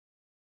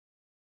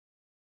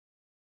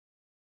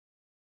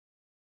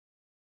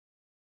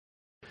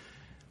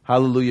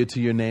Hallelujah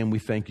to your name. We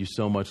thank you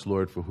so much,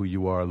 Lord, for who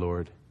you are,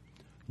 Lord.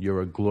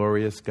 You're a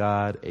glorious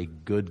God, a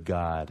good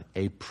God,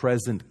 a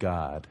present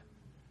God.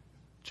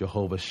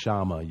 Jehovah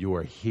Shammah, you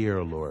are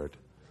here, Lord.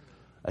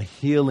 A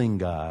healing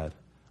God,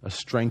 a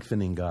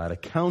strengthening God, a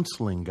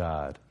counseling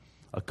God,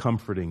 a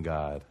comforting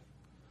God,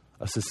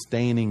 a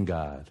sustaining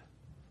God,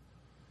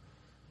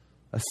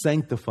 a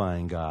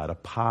sanctifying God, a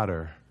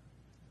potter,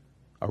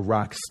 a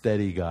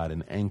rock-steady God,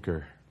 an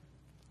anchor,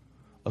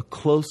 a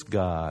close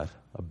God,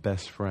 a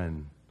best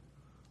friend,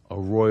 a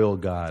royal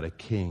God, a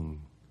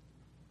king,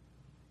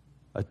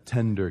 a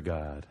tender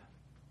God.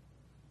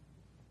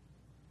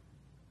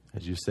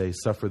 As you say,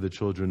 suffer the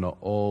children to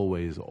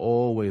always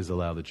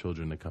allow the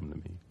children to come to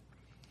me.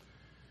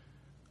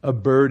 A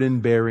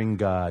burden-bearing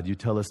God. You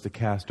tell us to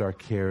cast our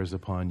cares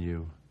upon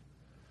you.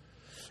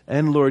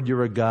 And Lord,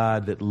 you're a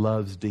God that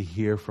loves to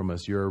hear from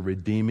us. You're a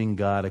redeeming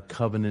God, a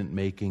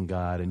covenant-making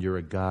God, and you're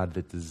a God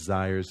that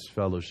desires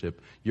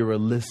fellowship. You're a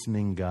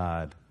listening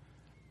God.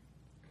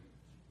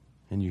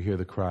 And you hear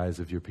the cries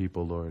of your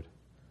people, Lord.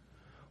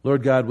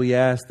 Lord God, we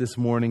ask this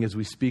morning as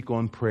we speak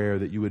on prayer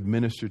that you would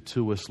minister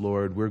to us,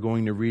 Lord. We're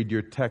going to read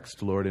your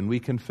text, Lord, and we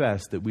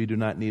confess that we do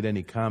not need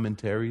any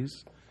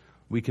commentaries.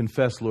 We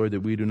confess, Lord,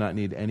 that we do not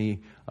need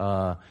any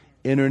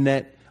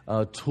internet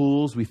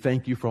tools. We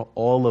thank you for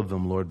all of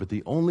them, Lord, but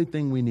the only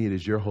thing we need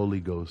is your Holy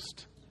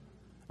Ghost.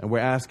 And we're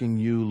asking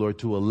you, Lord,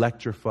 to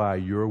electrify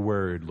your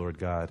word, Lord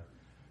God.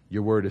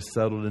 Your word is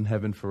settled in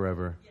heaven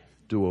forever.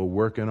 Do a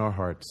work in our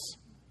hearts.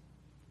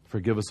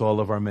 Forgive us all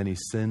of our many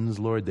sins,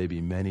 Lord. They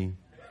be many.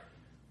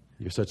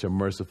 You're such a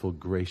merciful,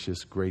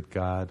 gracious, great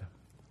God.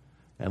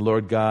 And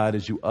Lord God,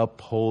 as you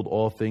uphold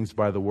all things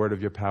by the word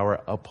of your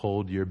power,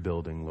 uphold your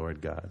building,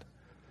 Lord God.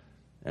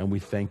 And we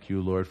thank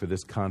you, Lord, for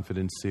this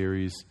confidence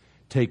series.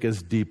 Take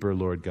us deeper,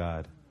 Lord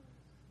God.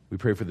 We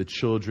pray for the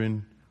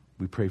children.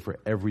 We pray for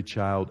every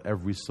child,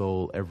 every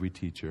soul, every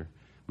teacher.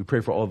 We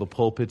pray for all the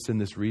pulpits in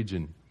this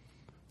region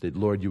that,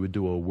 Lord, you would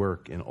do a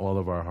work in all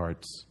of our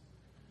hearts.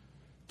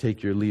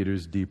 Take your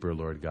leaders deeper,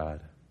 Lord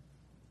God.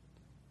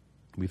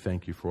 We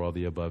thank you for all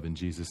the above. In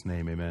Jesus'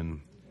 name,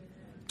 amen.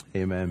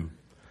 Amen.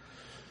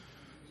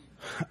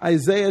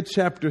 Isaiah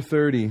chapter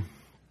 30.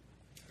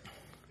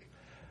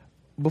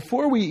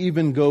 Before we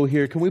even go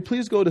here, can we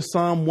please go to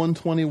Psalm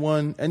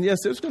 121? And yes,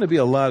 there's going to be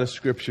a lot of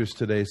scriptures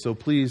today, so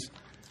please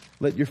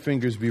let your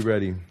fingers be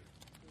ready.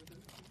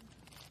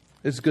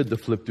 It's good to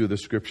flip through the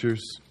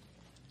scriptures.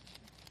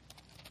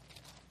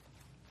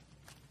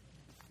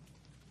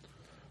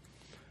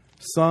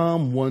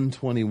 Psalm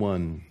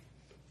 121.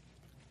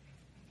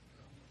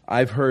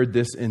 I've heard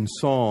this in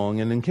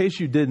song, and in case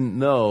you didn't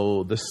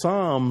know, the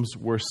Psalms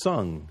were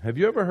sung. Have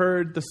you ever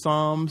heard the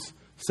Psalms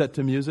set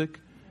to music?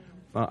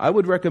 I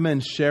would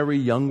recommend Sherry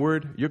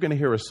Youngward. You're going to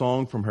hear a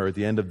song from her at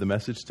the end of the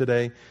message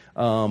today.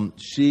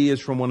 She is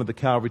from one of the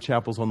Calvary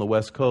chapels on the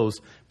West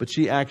Coast, but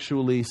she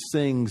actually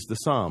sings the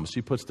Psalms.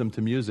 She puts them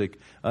to music,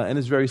 and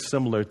is very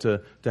similar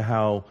to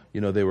how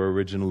they were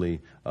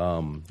originally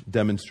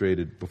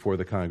demonstrated before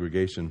the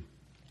congregation.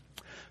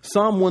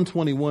 Psalm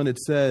 121, it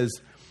says,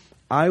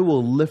 I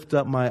will lift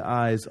up my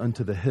eyes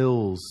unto the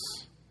hills,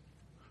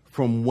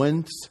 from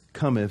whence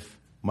cometh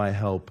my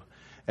help.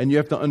 And you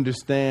have to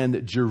understand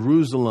that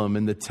Jerusalem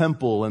and the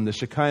temple and the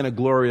Shekinah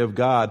glory of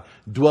God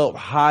dwelt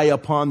high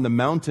upon the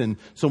mountain.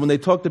 So when they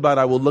talked about,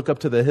 I will look up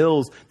to the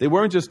hills, they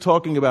weren't just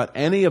talking about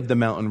any of the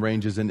mountain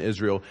ranges in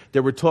Israel. They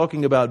were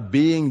talking about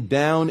being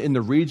down in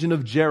the region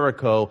of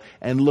Jericho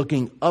and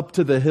looking up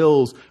to the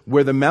hills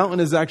where the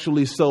mountain is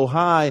actually so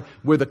high,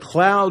 where the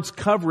clouds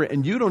cover it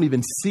and you don't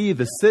even see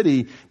the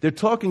city. They're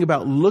talking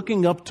about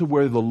looking up to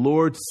where the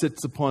Lord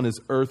sits upon his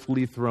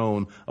earthly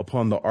throne,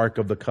 upon the Ark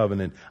of the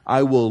Covenant.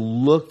 I will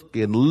look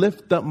and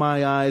lift up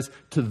my eyes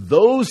to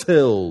those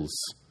hills,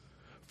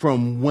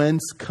 from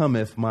whence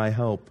cometh my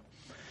help.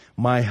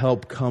 My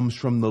help comes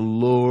from the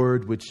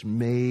Lord, which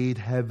made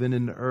heaven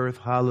and earth.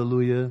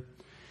 Hallelujah.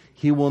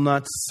 He will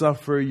not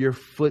suffer your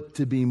foot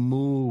to be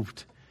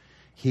moved.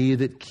 He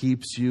that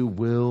keeps you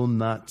will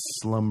not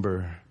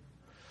slumber.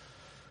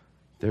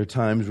 There are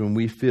times when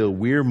we feel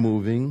we're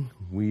moving.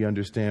 We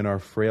understand our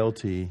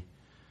frailty,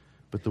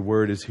 but the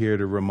word is here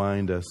to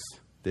remind us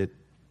that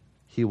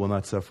he will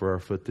not suffer our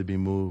foot to be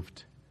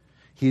moved.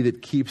 He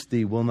that keeps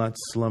thee will not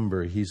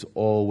slumber. He's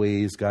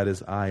always got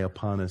his eye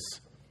upon us.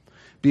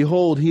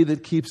 Behold, he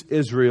that keeps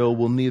Israel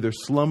will neither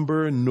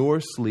slumber nor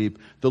sleep.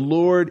 The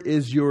Lord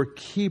is your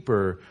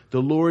keeper.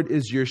 The Lord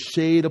is your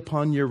shade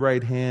upon your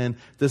right hand.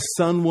 The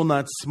sun will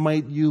not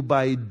smite you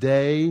by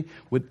day.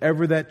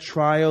 Whatever that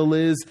trial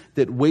is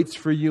that waits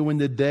for you in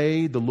the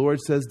day, the Lord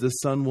says the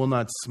sun will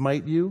not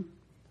smite you.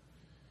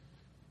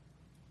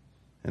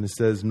 And it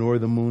says, nor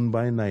the moon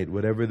by night.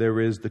 Whatever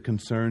there is, the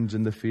concerns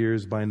and the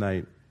fears by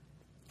night.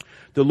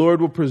 The Lord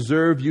will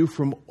preserve you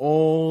from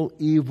all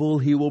evil.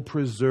 He will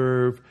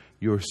preserve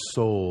your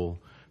soul.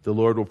 The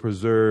Lord will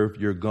preserve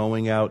your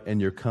going out and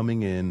your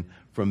coming in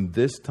from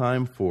this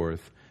time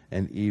forth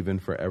and even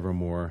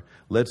forevermore.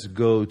 Let's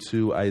go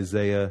to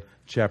Isaiah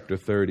chapter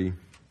 30.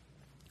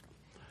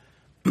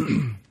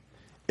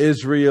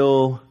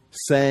 Israel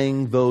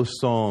sang those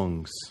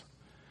songs.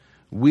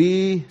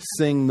 We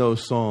sing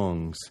those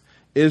songs.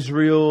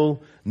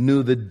 Israel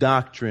knew the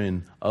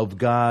doctrine of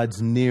God's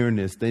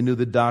nearness. They knew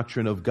the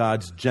doctrine of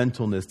God's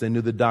gentleness. They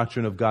knew the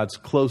doctrine of God's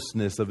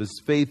closeness, of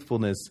His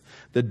faithfulness,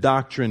 the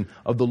doctrine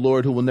of the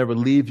Lord who will never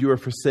leave you or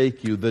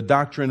forsake you, the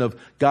doctrine of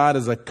God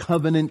as a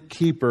covenant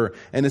keeper.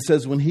 And it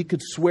says when He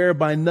could swear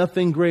by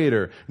nothing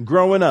greater.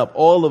 Growing up,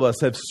 all of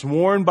us have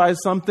sworn by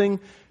something,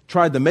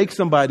 tried to make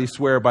somebody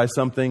swear by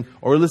something,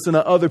 or listen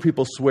to other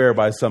people swear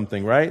by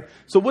something, right?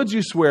 So what'd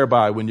you swear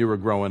by when you were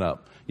growing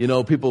up? You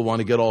know, people want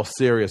to get all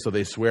serious, so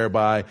they swear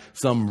by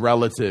some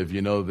relative,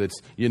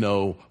 that's,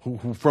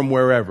 who from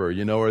wherever,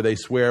 or they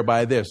swear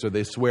by this or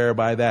they swear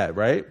by that,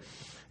 right?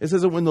 It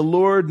says that when the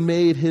Lord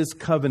made His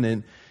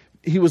covenant,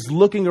 He was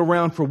looking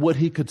around for what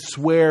He could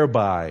swear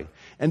by.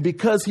 And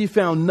because He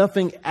found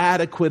nothing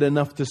adequate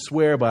enough to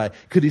swear by,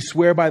 could He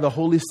swear by the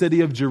holy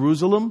city of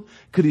Jerusalem?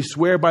 Could He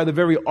swear by the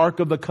very Ark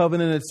of the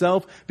Covenant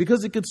itself?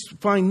 Because He could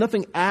find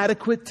nothing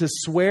adequate to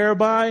swear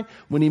by,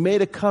 when He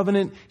made a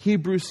covenant,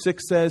 Hebrews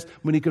 6 says,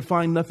 when He could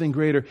find nothing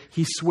greater,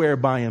 He swore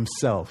by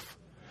Himself.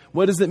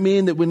 What does it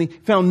mean that when He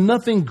found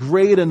nothing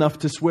great enough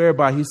to swear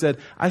by, He said,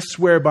 I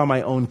swear by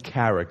my own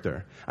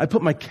character. I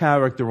put my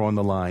character on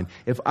the line.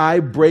 If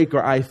I break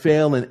or I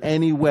fail in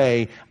any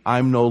way,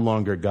 I'm no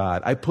longer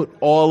God. I put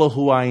all of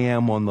who I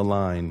am on the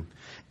line.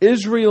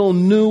 Israel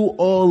knew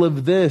all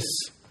of this.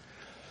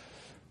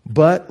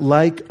 But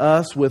like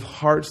us, with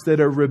hearts that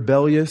are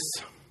rebellious,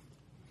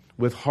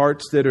 with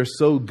hearts that are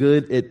so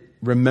good at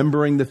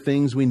remembering the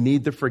things we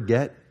need to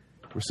forget,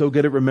 we're so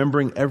good at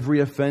remembering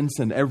every offense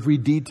and every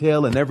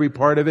detail and every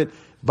part of it.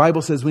 The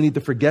Bible says we need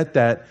to forget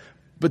that.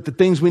 But the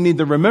things we need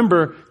to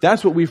remember,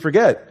 that's what we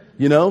forget.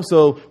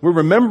 So we're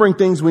remembering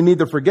things we need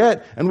to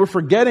forget, and we're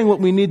forgetting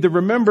what we need to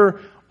remember,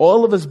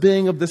 all of us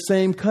being of the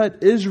same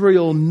cut.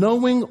 Israel,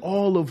 knowing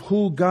all of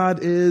who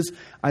God is.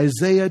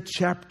 Isaiah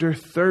chapter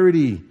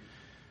 30.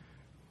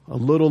 A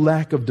little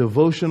lack of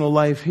devotional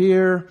life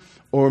here,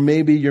 or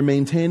maybe you're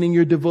maintaining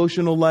your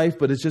devotional life,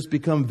 but it's just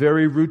become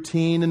very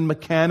routine and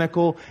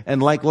mechanical.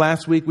 And like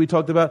last week we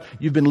talked about,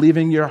 you've been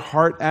leaving your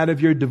heart out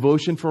of your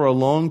devotion for a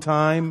long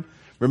time.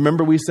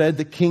 Remember we said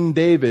that King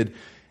David,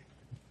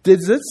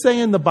 does it say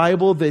in the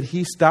Bible that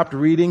he stopped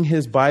reading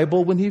his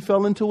Bible when he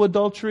fell into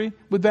adultery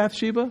with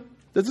Bathsheba?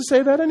 Does it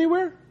say that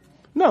anywhere?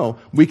 No.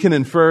 We can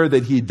infer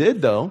that he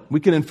did, though. We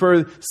can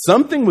infer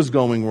something was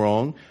going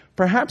wrong.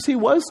 Perhaps he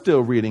was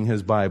still reading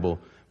his Bible,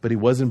 but he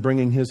wasn't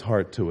bringing his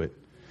heart to it.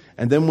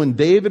 And then when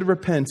David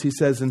repents, he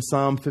says in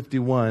Psalm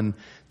 51,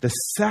 the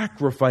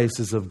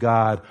sacrifices of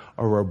God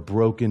are a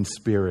broken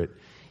spirit.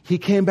 He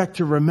came back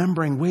to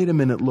remembering, wait a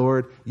minute,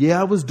 Lord.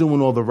 Yeah, I was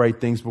doing all the right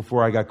things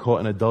before I got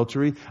caught in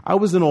adultery. I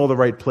was in all the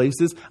right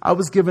places. I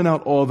was giving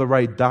out all the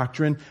right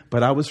doctrine,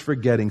 but I was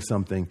forgetting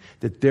something,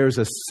 that there's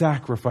a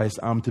sacrifice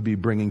I'm to be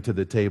bringing to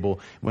the table.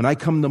 When I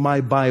come to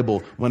my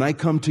Bible, when I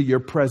come to your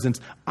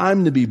presence,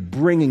 I'm to be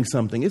bringing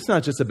something. It's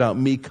not just about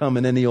me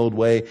coming any old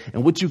way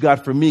and what you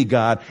got for me,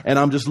 God, and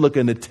I'm just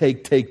looking to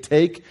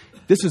take.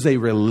 This is a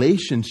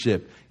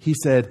relationship. He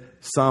said,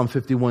 Psalm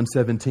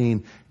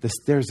 51:17,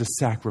 there's a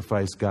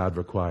sacrifice God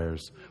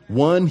requires.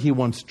 1, He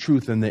wants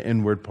truth in the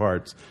inward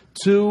parts.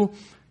 2,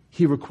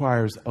 He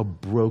requires a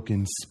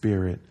broken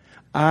spirit.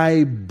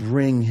 I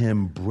bring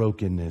Him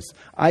brokenness.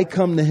 I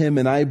come to Him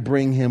and I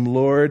bring Him,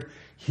 Lord,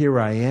 here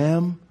I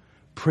am.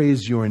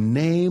 Praise your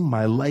name.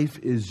 My life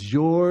is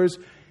yours.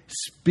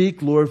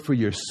 Speak, Lord, for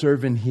your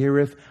servant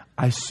heareth.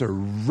 I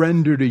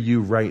surrender to you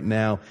right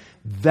now.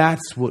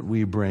 That's what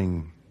we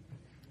bring.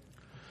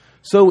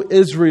 So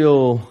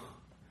Israel,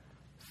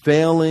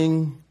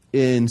 failing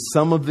in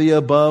some of the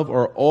above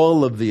or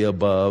all of the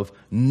above,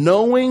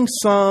 knowing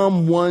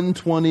Psalm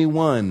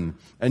 121.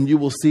 And you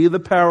will see the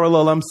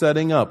parallel I'm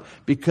setting up,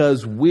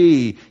 because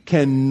we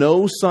can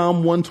know Psalm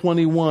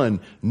 121,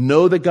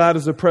 know that God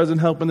is a present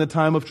help in the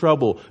time of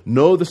trouble,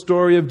 know the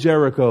story of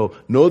Jericho,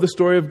 know the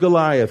story of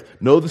Goliath,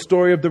 know the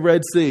story of the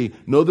Red Sea,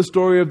 know the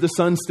story of the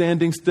sun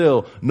standing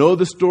still, know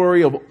the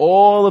story of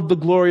all of the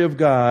glory of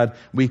God.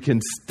 We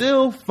can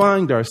still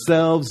find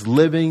ourselves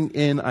living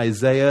in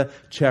Isaiah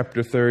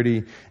chapter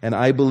 30. And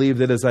I believe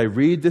that as I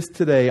read this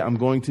today, I'm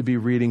going to be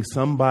reading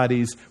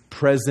somebody's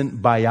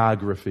present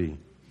biography.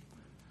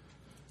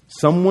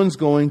 Someone's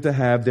going to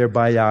have their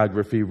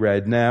biography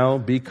read. Now,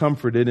 be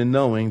comforted in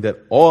knowing that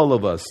all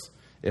of us,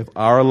 if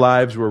our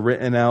lives were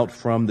written out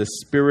from the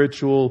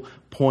spiritual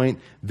point,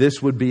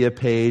 this would be a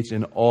page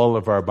in all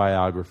of our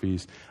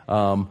biographies.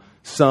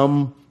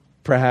 Some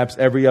perhaps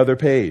every other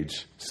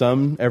page,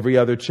 some every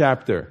other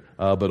chapter,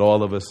 but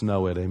all of us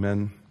know it.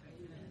 Amen.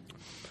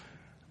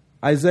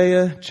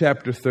 Isaiah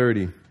chapter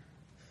 30.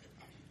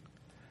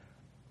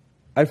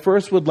 I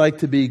first would like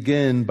to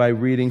begin by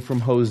reading from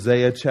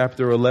Hosea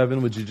chapter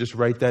 11. Would you just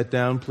write that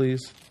down, please?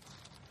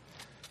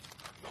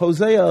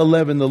 Hosea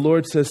 11, the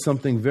Lord says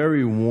something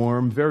very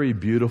warm, very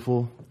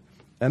beautiful.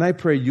 And I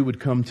pray you would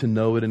come to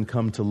know it and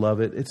come to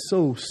love it. It's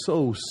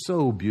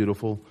so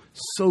beautiful,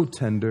 so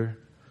tender.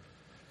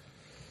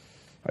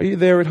 Are you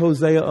there at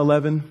Hosea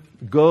 11?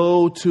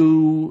 Go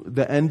to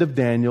the end of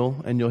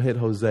Daniel and you'll hit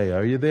Hosea.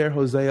 Are you there?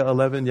 Hosea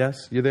 11?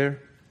 Yes? You there?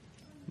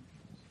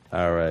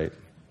 All right.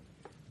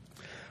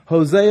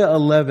 Hosea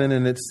 11,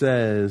 and it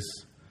says,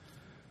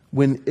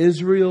 when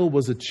Israel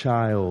was a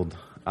child,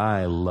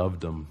 I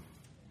loved him,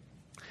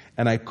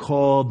 and I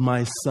called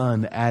my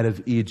son out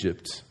of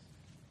Egypt.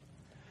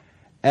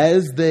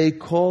 As they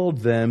called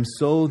them,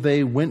 so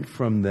they went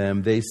from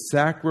them. They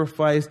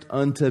sacrificed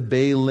unto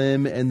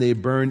Baalim, and they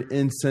burned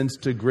incense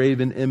to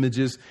graven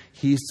images.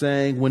 He's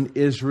saying, when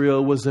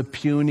Israel was a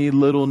puny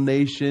little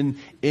nation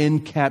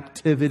in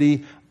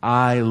captivity,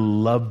 I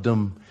loved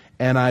them,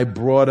 and I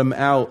brought them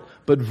out.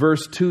 But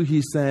verse 2,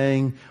 he's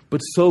saying, but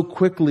so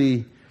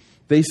quickly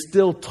they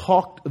still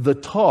talked the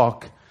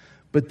talk,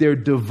 but their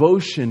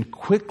devotion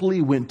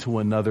quickly went to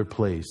another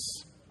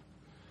place.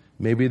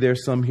 Maybe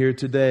there's some here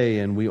today,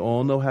 and we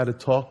all know how to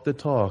talk the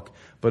talk,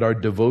 but our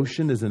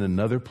devotion is in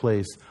another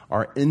place.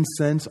 Our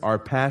incense, our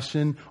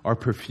passion, our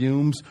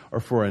perfumes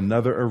are for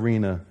another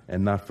arena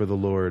and not for the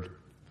Lord.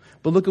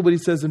 But look at what he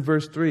says in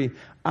verse 3.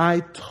 I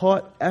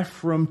taught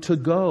Ephraim to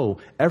go.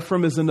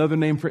 Ephraim is another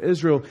name for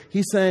Israel.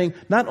 He's saying,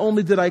 not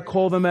only did I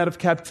call them out of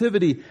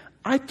captivity,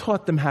 I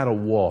taught them how to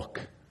walk.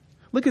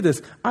 Look at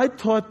this. I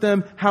taught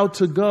them how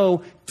to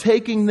go,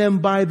 taking them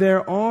by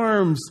their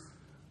arms,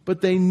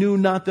 but they knew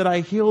not that I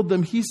healed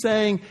them. He's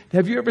saying,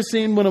 have you ever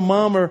seen when a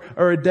mom or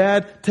a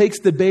dad takes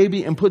the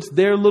baby and puts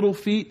their little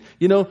feet,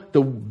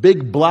 the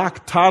big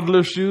black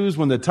toddler shoes,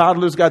 when the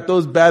toddler's got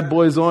those bad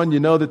boys on, you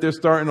know that they're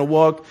starting to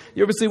walk.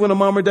 You ever see when a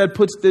mom or dad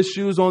puts their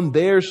shoes on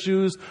their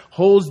shoes,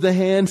 holds the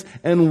hands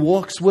and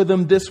walks with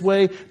them this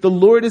way? The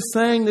Lord is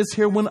saying this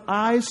here. When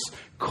I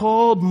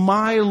called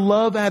my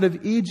love out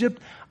of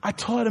Egypt, I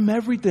taught them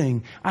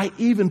everything. I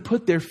even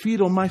put their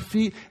feet on my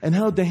feet and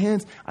held their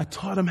hands. I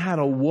taught them how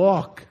to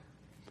walk.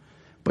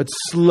 But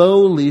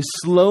slowly,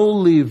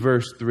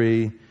 verse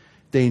 3,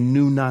 they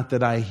knew not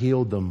that I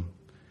healed them.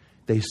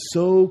 They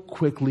so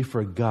quickly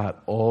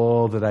forgot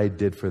all that I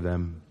did for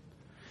them.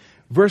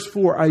 Verse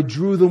 4, I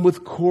drew them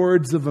with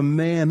cords of a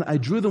man. I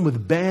drew them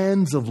with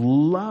bands of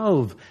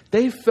love.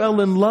 They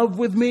fell in love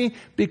with me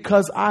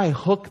because I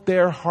hooked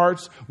their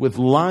hearts with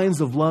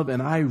lines of love,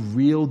 and I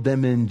reeled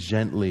them in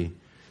gently.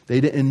 They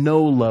didn't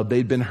know love.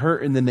 They'd been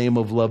hurt in the name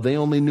of love. They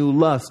only knew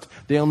lust.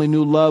 They only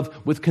knew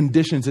love with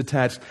conditions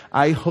attached.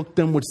 I hooked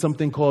them with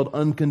something called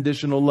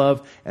unconditional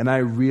love, and I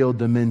reeled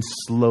them in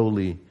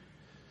slowly.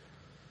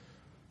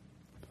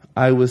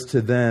 I was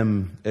to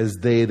them as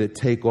they that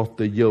take off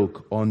the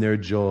yoke on their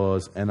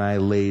jaws, and I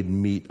laid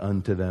meat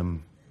unto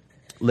them.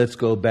 Let's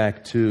go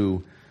back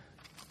to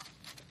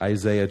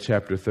Isaiah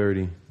chapter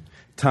 30.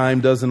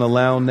 Time doesn't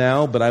allow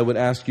now, but I would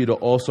ask you to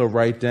also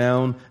write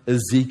down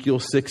Ezekiel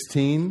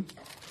 16.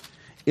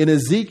 In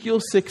Ezekiel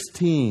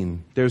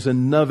 16, there's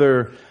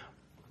another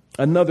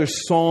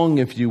song,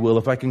 if you will,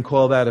 if I can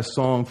call that a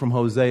song from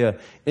Hosea.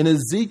 In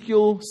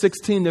Ezekiel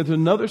 16, there's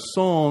another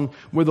song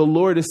where the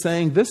Lord is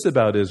saying this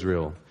about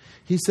Israel.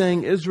 He's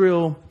saying,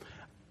 Israel,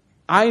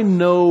 I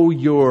know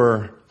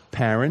your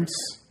parents.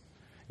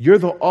 You're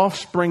the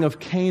offspring of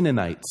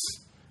Canaanites.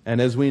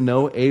 And as we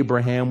know,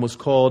 Abraham was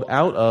called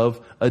out of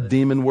a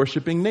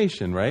demon-worshiping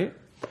nation, right?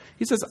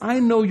 He says, I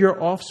know your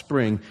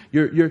offspring.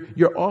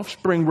 Your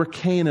offspring were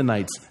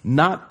Canaanites,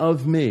 not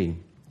of me.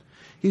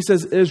 He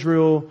says,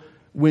 Israel,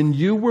 when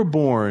you were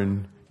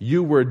born,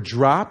 you were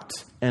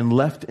dropped and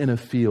left in a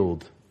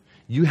field.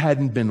 You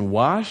hadn't been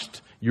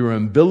washed. Your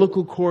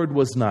umbilical cord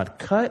was not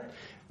cut.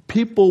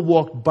 People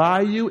walked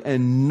by you,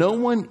 and no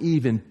one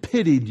even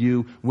pitied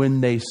you when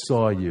they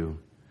saw you.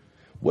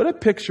 What a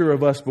picture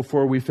of us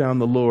before we found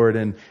the Lord.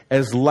 And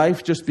as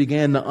life just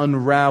began to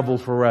unravel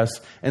for us,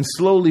 and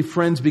slowly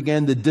friends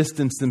began to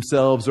distance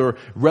themselves, or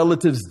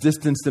relatives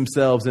distanced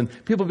themselves, and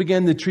people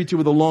began to treat you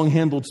with a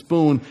long-handled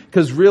spoon,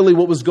 because really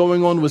what was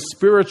going on was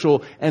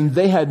spiritual, and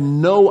they had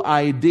no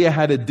idea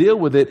how to deal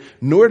with it,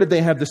 nor did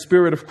they have the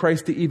Spirit of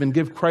Christ to even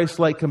give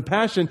Christ-like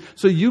compassion.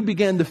 So you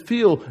began to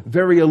feel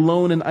very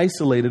alone and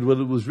isolated,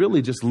 when it was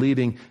really just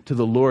leading to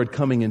the Lord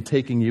coming and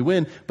taking you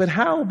in. But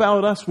how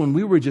about us when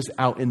we were just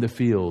out in the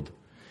field?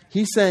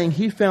 He's saying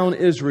he found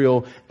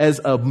Israel as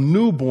a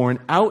newborn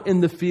out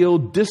in the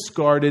field,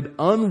 discarded,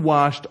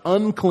 unwashed,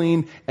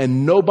 unclean,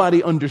 and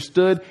nobody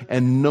understood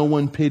and no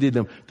one pitied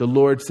them. The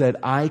Lord said,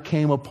 I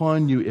came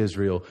upon you,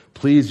 Israel.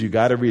 Please, you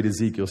got to read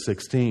Ezekiel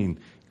 16.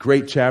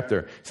 Great chapter.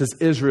 It says,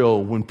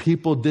 Israel, when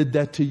people did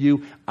that to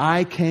you,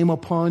 I came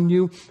upon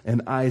you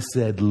and I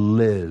said,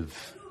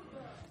 live.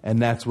 And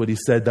that's what he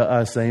said to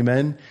us.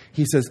 Amen.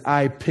 He says,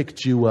 I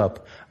picked you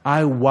up.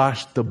 I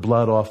washed the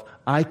blood off.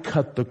 I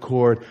cut the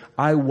cord.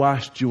 I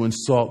washed you in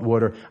salt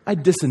water. I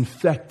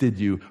disinfected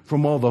you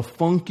from all the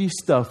funky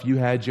stuff you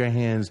had your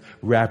hands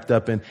wrapped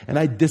up in. And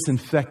I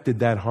disinfected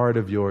that heart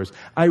of yours.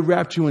 I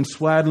wrapped you in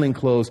swaddling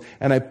clothes,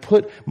 and I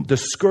put the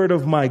skirt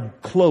of my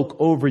cloak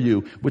over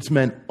you, which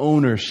meant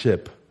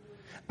ownership.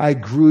 I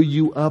grew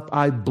you up.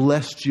 I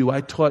blessed you. I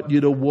taught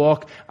you to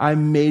walk. I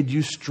made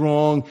you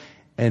strong.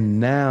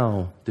 And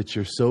now that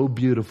you're so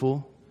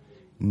beautiful,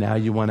 now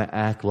you want to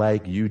act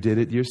like you did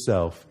it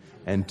yourself.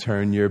 and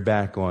turn your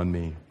back on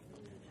me.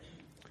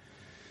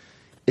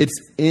 It's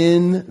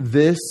in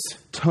this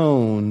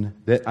tone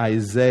that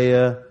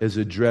Isaiah is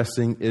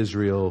addressing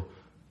Israel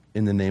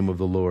in the name of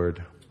the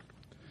Lord.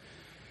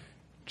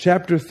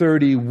 Chapter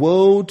 30,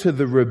 woe to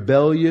the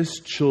rebellious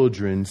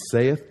children,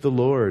 saith the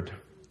Lord,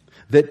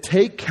 that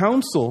take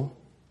counsel,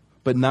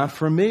 but not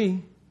from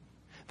me.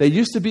 They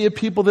used to be a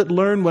people that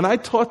learned. When I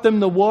taught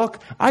them to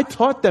walk, I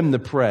taught them to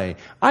pray.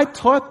 I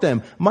taught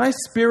them. My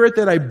spirit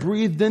that I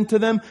breathed into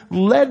them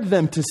led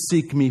them to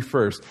seek me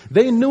first.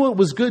 They knew it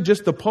was good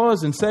just to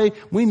pause and say,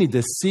 we need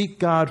to seek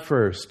God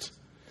first.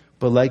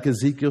 But like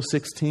Ezekiel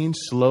 16,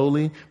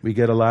 slowly we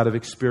get a lot of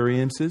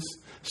experiences.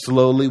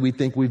 Slowly, we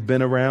think we've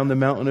been around the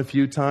mountain a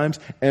few times,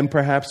 and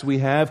perhaps we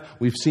have.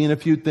 We've seen a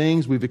few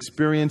things. We've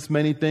experienced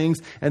many things.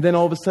 And then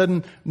all of a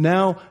sudden,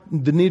 now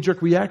the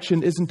knee-jerk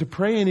reaction isn't to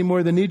pray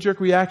anymore. The knee-jerk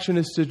reaction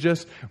is to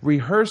just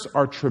rehearse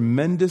our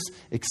tremendous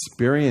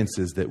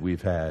experiences that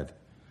we've had.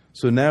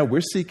 So now we're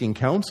seeking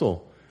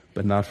counsel,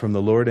 but not from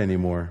the Lord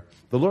anymore.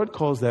 The Lord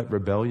calls that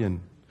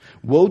rebellion.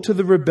 Woe to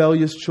the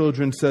rebellious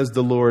children, says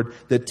the Lord,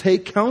 that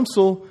take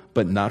counsel,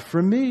 but not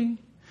from me.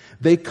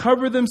 They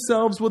cover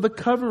themselves with a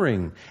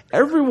covering.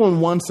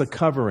 Everyone wants a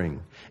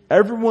covering.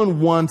 Everyone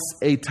wants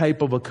a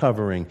type of a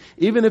covering.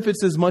 Even if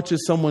it's as much as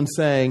someone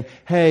saying,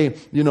 hey,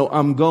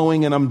 I'm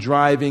going and I'm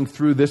driving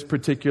through this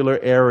particular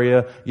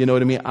area. You know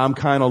what I mean? I'm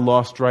kind of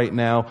lost right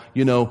now.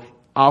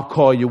 I'll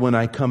call you when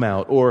I come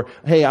out. Or,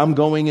 hey, I'm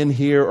going in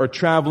here. Or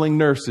traveling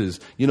nurses.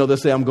 They'll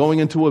say, I'm going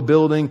into a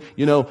building.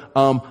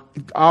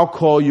 I'll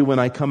call you when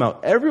I come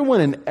out.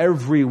 Everyone in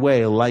every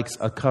way likes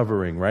a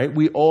covering, right?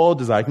 We all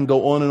desire. I can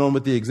go on and on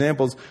with the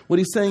examples. What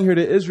he's saying here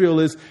to Israel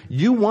is,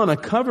 you want a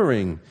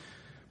covering.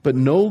 But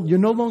no, you're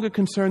no longer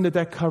concerned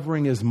that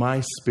covering is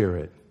my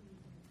spirit.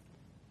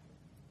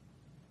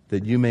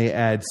 That you may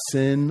add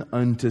sin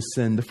unto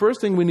sin. The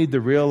first thing we need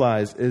to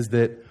realize is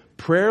that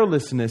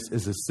prayerlessness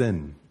is a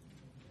sin.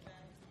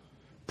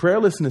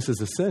 Prayerlessness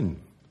is a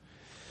sin.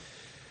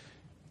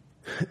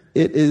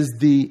 It is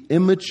the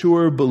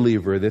immature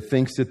believer that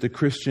thinks that the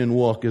Christian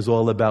walk is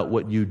all about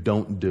what you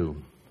don't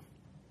do.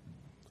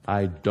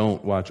 I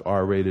don't watch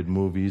R-rated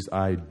movies.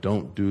 I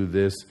don't do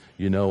this.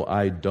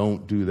 I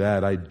don't do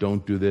that. I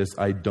don't do this.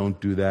 I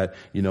don't do that.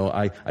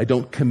 I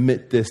don't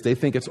commit this. They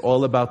think it's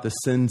all about the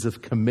sins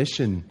of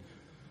commission.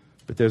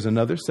 But there's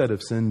another set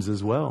of sins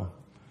as well.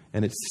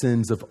 And it's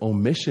sins of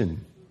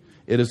omission.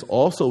 It is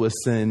also a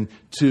sin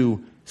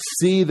to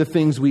see the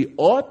things we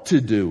ought to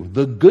do,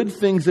 the good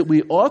things that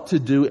we ought to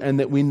do, and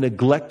that we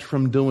neglect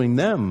from doing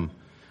them.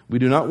 We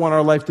do not want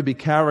our life to be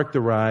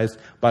characterized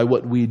by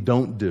what we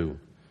don't do.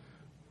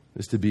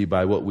 It's to be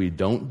by what we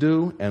don't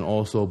do and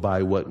also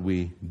by what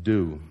we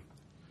do.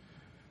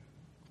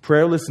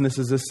 Prayerlessness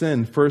is a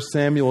sin. 1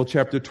 Samuel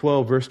chapter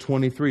 12, verse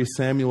 23,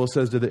 Samuel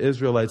says to the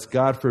Israelites,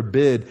 God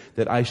forbid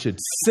that I should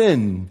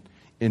sin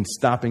in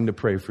stopping to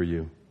pray for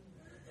you.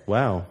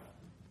 Wow.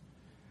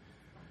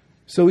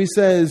 So he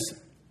says,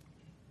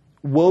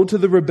 woe to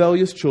the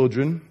rebellious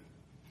children.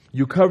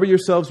 You cover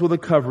yourselves with a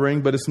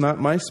covering, but it's not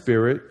my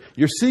spirit.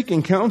 You're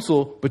seeking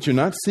counsel, but you're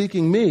not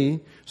seeking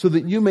me, so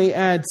that you may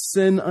add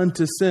sin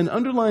unto sin.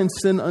 Underline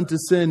sin unto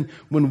sin.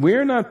 When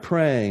we're not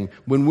praying,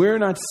 when we're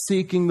not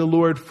seeking the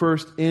Lord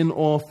first in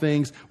all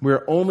things,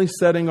 we're only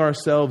setting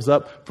ourselves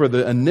up for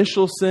the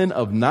initial sin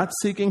of not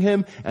seeking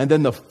Him, and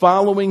then the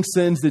following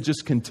sins that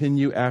just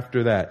continue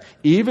after that,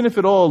 even if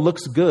it all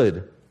looks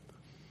good.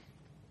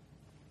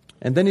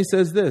 And then he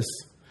says this,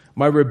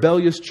 my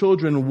rebellious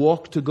children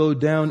walk to go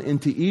down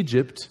into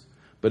Egypt,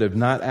 but have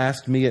not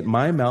asked me at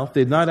my mouth.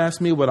 They've not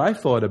asked me what I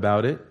thought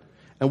about it.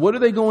 And what are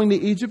they going to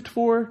Egypt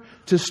for?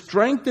 To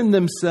strengthen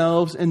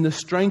themselves in the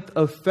strength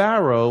of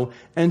Pharaoh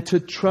and to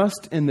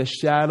trust in the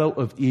shadow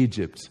of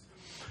Egypt.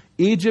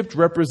 Egypt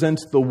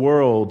represents the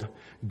world.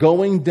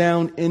 Going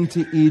down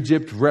into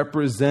Egypt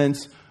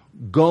represents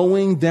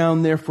going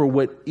down there for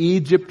what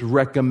Egypt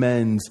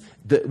recommends.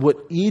 What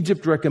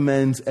Egypt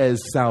recommends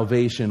as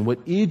salvation, what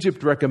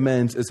Egypt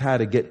recommends as how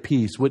to get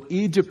peace, what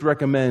Egypt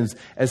recommends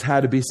as how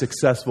to be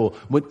successful,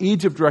 what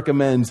Egypt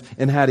recommends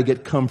and how to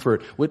get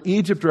comfort, what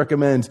Egypt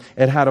recommends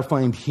and how to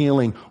find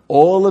healing.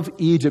 All of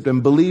Egypt,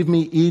 and believe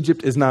me,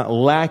 Egypt is not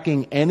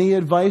lacking any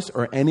advice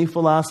or any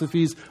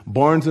philosophies.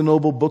 Barnes &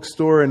 Noble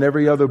bookstore and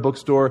every other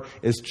bookstore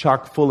is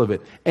chock full of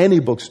it. Any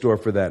bookstore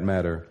for that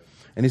matter.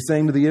 And he's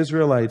saying to the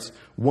Israelites,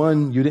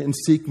 one, you didn't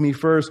seek me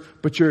first,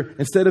 but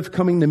instead of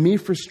coming to me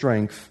for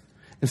strength,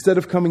 instead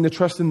of coming to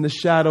trust in the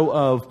shadow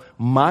of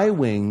my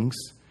wings,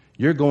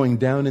 you're going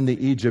down into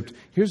Egypt.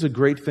 Here's a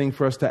great thing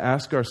for us to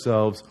ask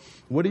ourselves.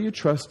 What are you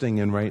trusting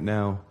in right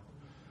now?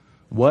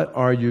 What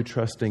are you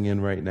trusting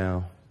in right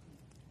now?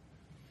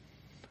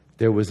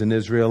 There was an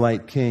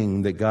Israelite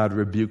king that God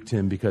rebuked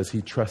him because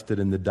he trusted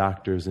in the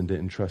doctors and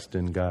didn't trust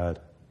in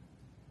God.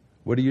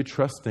 What are you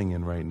trusting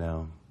in right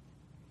now?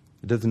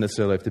 It doesn't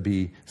necessarily have to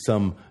be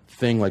some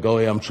thing like, oh,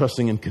 yeah, I'm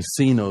trusting in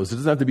casinos. It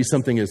doesn't have to be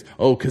something as,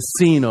 oh,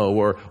 casino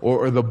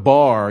or the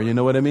bar. You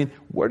know what I mean?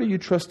 What are you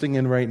trusting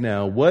in right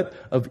now? What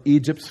of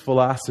Egypt's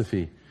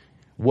philosophy?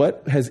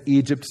 What has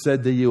Egypt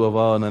said to you of,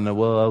 oh, no,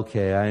 well,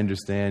 okay, I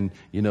understand,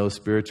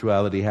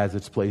 spirituality has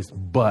its place,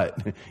 but,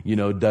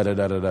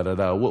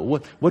 da-da-da-da-da-da-da.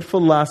 What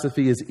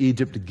philosophy is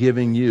Egypt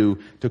giving you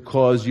to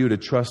cause you to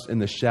trust in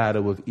the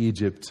shadow of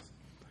Egypt?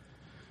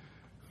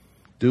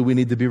 Do we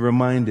need to be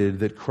reminded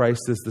that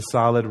Christ is the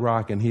solid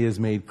rock and he has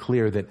made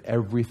clear that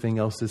everything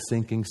else is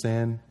sinking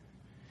sand?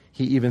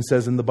 He even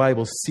says in the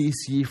Bible,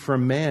 cease ye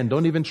from man.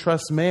 Don't even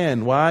trust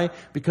man. Why?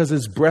 Because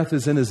his breath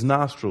is in his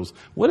nostrils.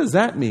 What does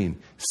that mean?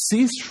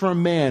 Cease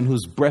from man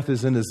whose breath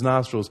is in his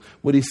nostrils.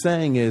 What he's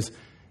saying is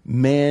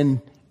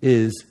man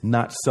is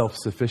not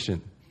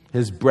self-sufficient.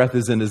 His breath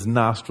is in his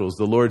nostrils.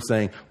 The Lord's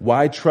saying,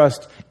 why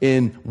trust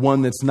in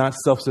one that's not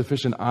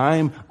self-sufficient?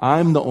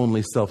 I'm the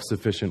only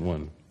self-sufficient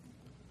one.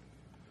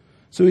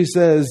 So he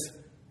says,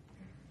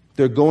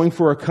 they're going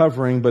for a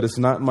covering, but it's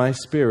not my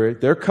spirit.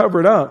 They're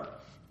covered up.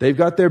 They've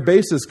got their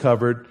bases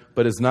covered,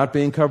 but it's not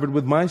being covered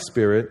with my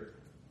spirit.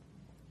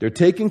 They're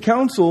taking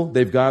counsel.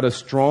 They've got a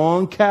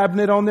strong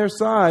cabinet on their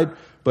side,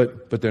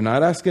 but they're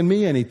not asking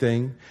me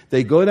anything.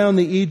 They go down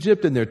to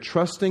Egypt and they're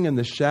trusting in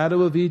the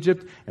shadow of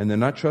Egypt, and they're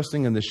not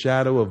trusting in the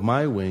shadow of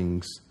my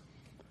wings.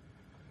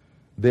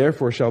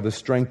 Therefore shall the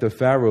strength of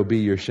Pharaoh be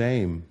your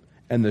shame,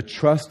 and the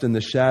trust in the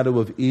shadow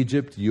of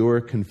Egypt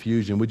your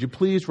confusion. Would you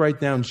please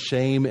write down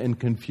shame and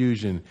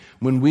confusion?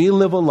 When we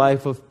live a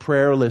life of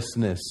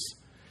prayerlessness,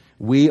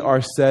 we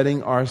are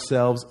setting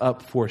ourselves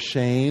up for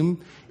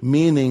shame,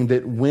 meaning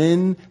that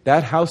when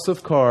that house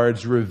of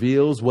cards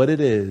reveals what it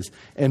is,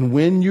 and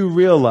when you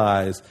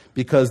realize,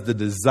 because the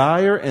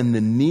desire and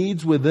the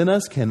needs within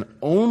us can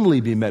only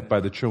be met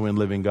by the true and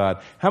living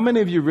God. How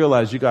many of you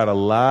realize you got a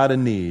lot of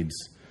needs?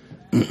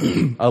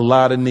 A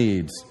lot of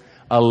needs.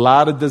 A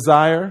lot of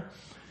desire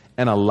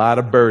and a lot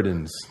of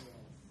burdens.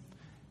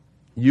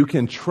 You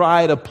can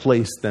try to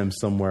place them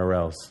somewhere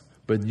else,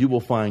 but you will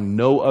find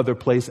no other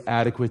place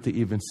adequate to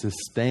even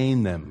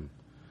sustain them,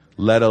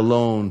 let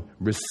alone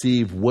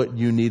receive what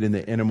you need in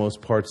the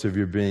innermost parts of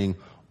your being.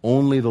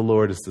 Only the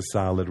Lord is the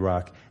solid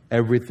rock.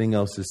 Everything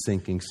else is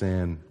sinking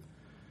sand.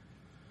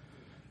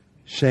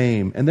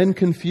 Shame. And then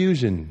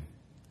confusion.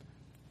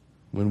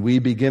 When we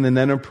begin an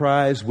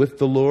enterprise with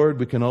the Lord,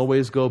 we can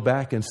always go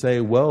back and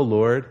say, well,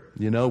 Lord,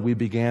 we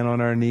began on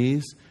our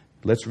knees.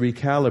 Let's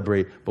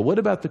recalibrate. But what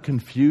about the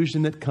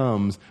confusion that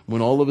comes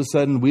when all of a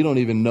sudden we don't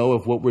even know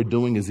if what we're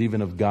doing is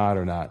even of God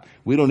or not?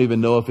 We don't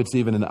even know if it's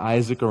even an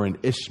Isaac or an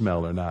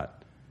Ishmael or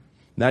not.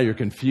 Now you're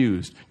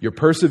confused. You're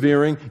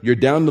persevering. You're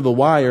down to the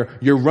wire.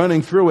 You're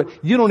running through it.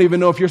 You don't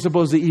even know if you're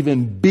supposed to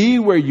even be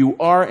where you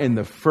are in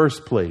the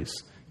first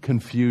place.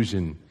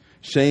 Confusion.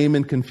 Shame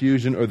and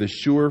confusion are the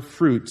sure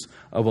fruits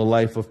of a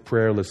life of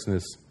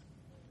prayerlessness.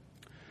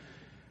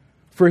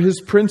 For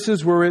his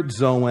princes were at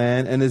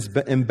Zoan, and his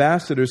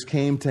ambassadors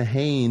came to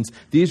Hanes.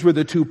 These were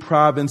the two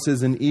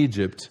provinces in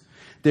Egypt.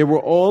 They were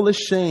all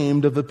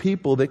ashamed of the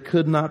people that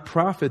could not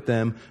profit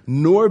them,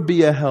 nor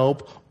be a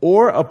help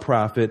or a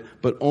profit,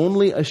 but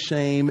only a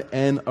shame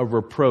and a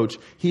reproach.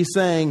 He's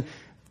saying,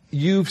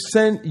 you've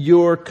sent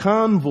your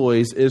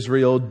convoys,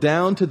 Israel,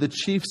 down to the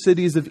chief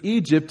cities of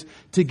Egypt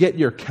to get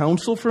your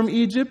counsel from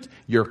Egypt,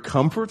 your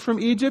comfort from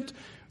Egypt.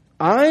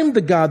 I'm the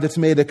God that's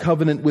made a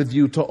covenant with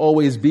you to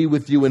always be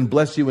with you and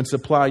bless you and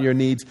supply your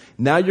needs.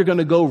 Now you're going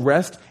to go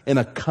rest in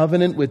a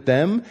covenant with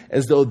them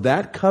as though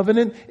that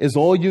covenant is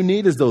all you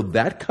need, as though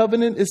that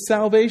covenant is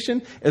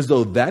salvation, as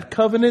though that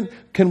covenant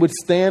can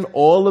withstand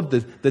all of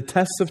the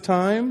tests of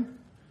time.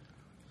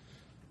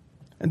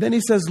 And then he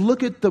says,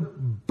 look at the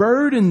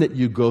burden that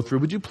you go through.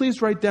 Would you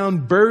please write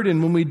down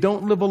burden? When we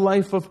don't live a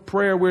life of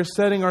prayer, we're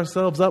setting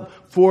ourselves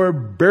up for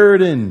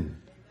burden.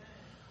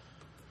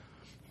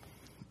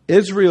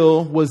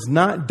 Israel was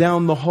not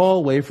down the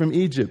hallway from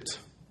Egypt.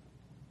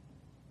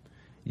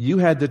 You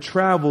had to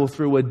travel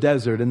through a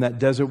desert, and that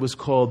desert was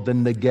called the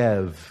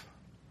Negev.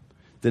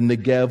 The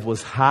Negev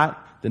was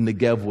hot. The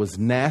Negev was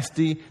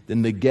nasty. The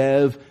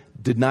Negev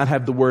did not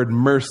have the word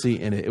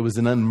mercy in it. It was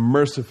an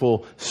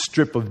unmerciful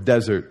strip of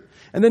desert.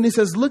 And then he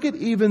says, look at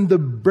even the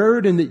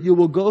burden that you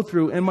will go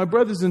through. And my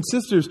brothers and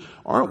sisters,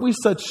 aren't we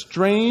such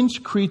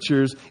strange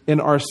creatures in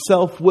our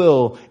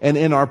self-will and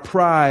in our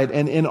pride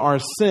and in our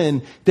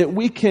sin that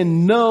we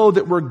can know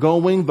that we're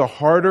going the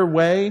harder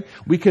way?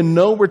 We can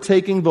know we're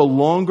taking the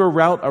longer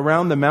route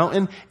around the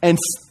mountain and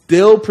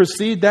still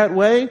proceed that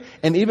way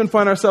and even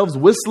find ourselves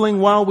whistling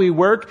while we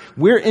work?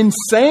 We're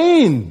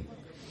insane.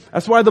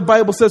 That's why the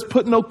Bible says,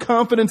 put no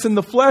confidence in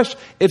the flesh.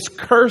 It's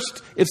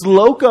cursed. It's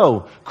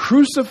loco.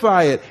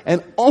 Crucify it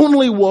and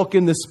only walk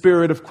in the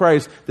Spirit of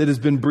Christ that has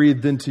been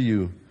breathed into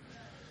you.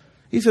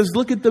 He says,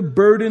 look at the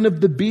burden of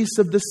the beasts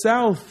of the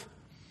south.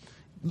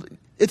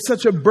 It's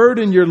such a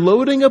burden. You're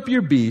loading up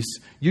your beasts.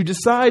 You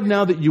decide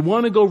now that you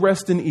want to go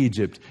rest in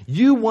Egypt.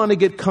 You want to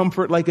get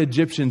comfort like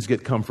Egyptians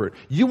get comfort.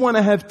 You want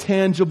to have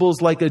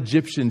tangibles like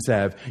Egyptians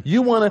have.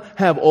 You want to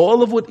have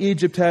all of what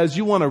Egypt has.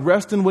 You want to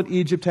rest in what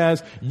Egypt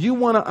has. You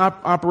want to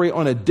operate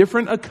on a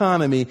different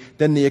economy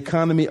than the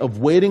economy of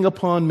waiting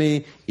upon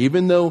me.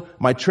 Even though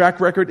my track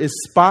record is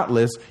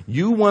spotless,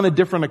 you want a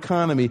different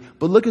economy.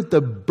 But look at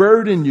the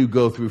burden you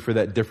go through for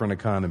that different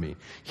economy.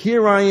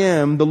 Here I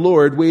am, the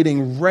Lord,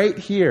 waiting right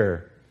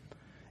here.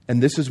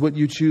 And this is what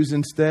you choose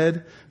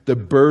instead? The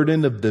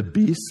burden of the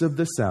beasts of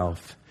the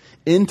south,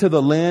 into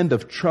the land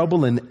of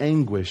trouble and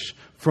anguish,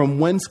 from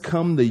whence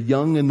come the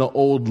young and the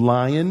old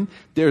lion.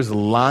 There's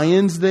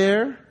lions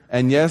there.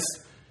 And yes,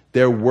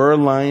 there were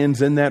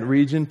lions in that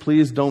region.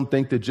 Please don't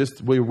think that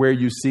just where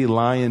you see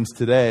lions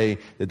today,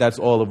 that's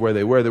all of where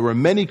they were. There were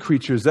many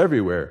creatures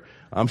everywhere.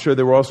 I'm sure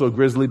there were also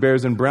grizzly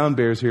bears and brown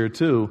bears here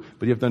too,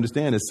 but you have to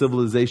understand, as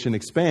civilization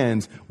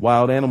expands,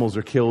 wild animals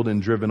are killed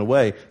and driven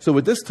away. So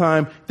at this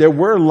time, there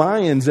were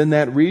lions in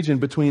that region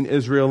between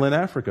Israel and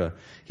Africa.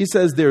 He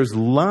says there's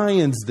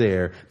lions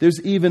there.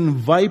 There's even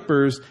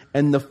vipers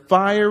and the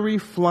fiery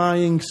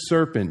flying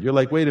serpent. You're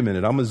like, wait a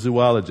minute, I'm a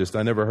zoologist.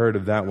 I never heard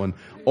of that one.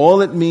 All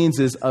it means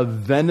is a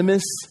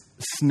venomous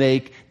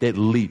snake that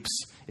leaps.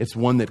 It's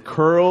one that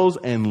curls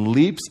and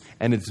leaps,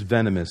 and it's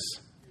venomous.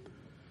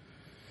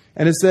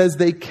 And it says,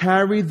 they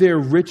carry their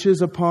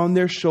riches upon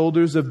their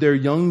shoulders of their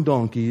young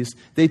donkeys.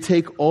 They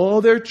take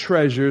all their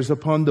treasures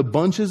upon the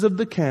bunches of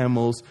the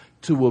camels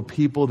to a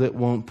people that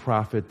won't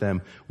profit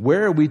them.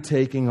 Where are we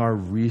taking our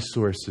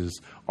resources,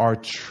 our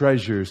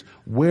treasures?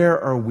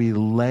 Where are we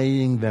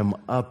laying them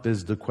up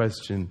is the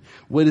question.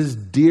 What is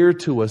dear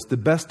to us, the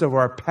best of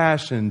our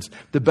passions,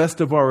 the best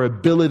of our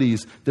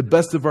abilities, the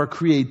best of our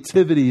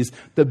creativities,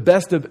 the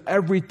best of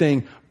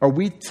everything? Are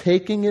we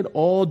taking it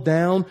all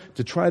down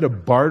to try to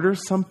barter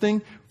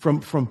something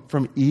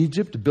from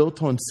Egypt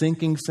built on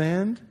sinking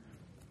sand?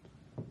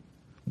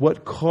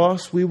 What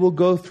costs we will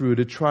go through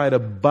to try to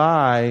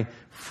buy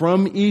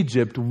from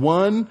Egypt,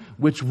 one,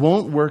 which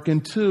won't work,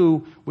 and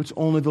two, which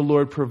only the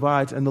Lord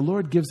provides, and the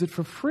Lord gives it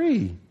for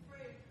free.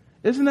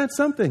 Isn't that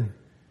something?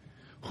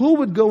 Who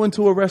would go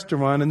into a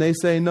restaurant and they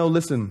say, no,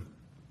 listen,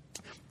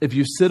 if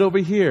you sit over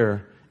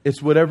here,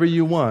 it's whatever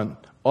you want,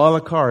 a la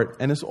carte,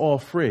 and it's all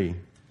free?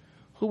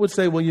 Who would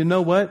say, well, you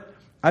know what?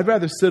 I'd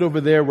rather sit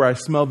over there where I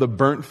smell the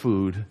burnt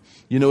food,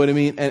 you know what I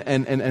mean,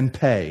 and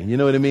pay, you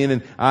know what I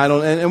mean?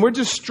 And we're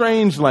just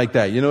strange like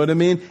that, you know what I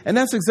mean? And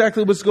that's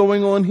exactly what's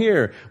going on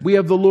here. We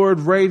have the Lord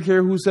right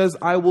here who says,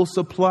 I will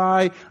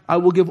supply, I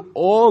will give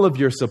all of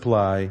your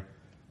supply.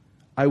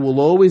 I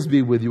will always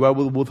be with you. I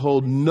will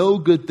withhold no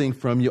good thing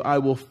from you. I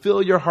will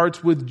fill your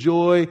hearts with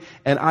joy,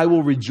 and I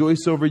will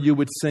rejoice over you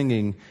with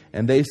singing.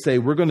 And they say,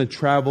 we're going to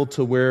travel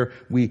to where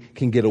we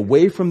can get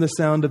away from the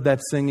sound of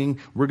that singing.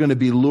 We're going to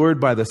be lured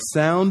by the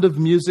sound of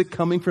music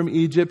coming from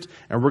Egypt,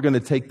 and we're going to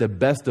take the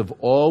best of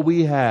all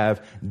we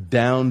have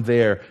down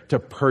there to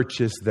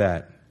purchase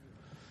that.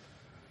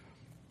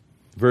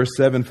 Verse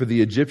 7, for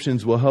the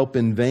Egyptians will help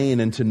in vain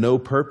and to no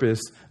purpose.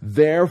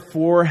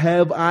 Therefore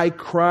have I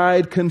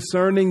cried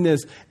concerning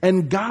this.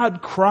 And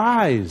God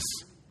cries.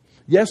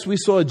 Yes, we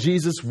saw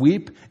Jesus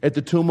weep at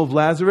the tomb of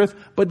Lazarus,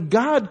 but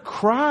God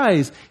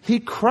cries. He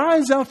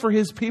cries out for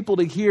his people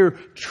to hear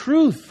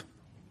truth.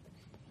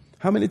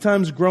 How many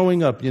times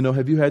growing up,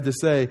 have you had to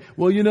say,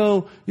 well,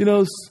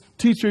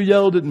 teacher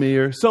yelled at me,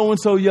 or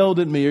so-and-so yelled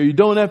at me, or you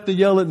don't have to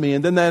yell at me.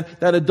 And then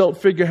that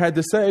adult figure had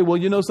to say, well,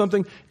 you know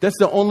something? That's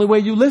the only way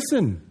you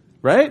listen,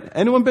 right?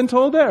 Anyone been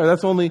told that? Or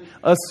that's only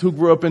us who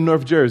grew up in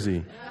North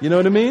Jersey. You know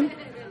what I mean?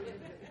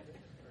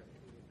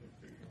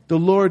 The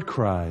Lord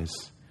cries.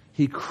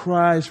 He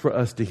cries for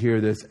us to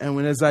hear this. And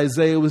as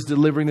Isaiah was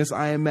delivering this,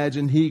 I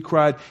imagine he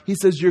cried. He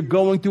says, you're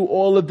going through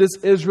all of this,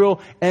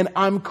 Israel, and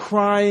I'm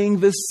crying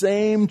the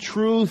same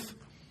truth.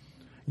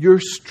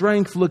 Your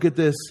strength, look at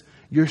this.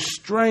 Your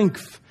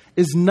strength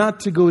is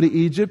not to go to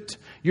Egypt.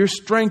 Your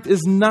strength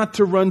is not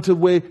to run to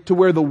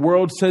where the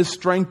world says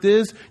strength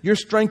is. Your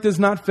strength is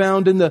not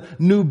found in the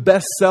new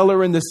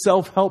bestseller in the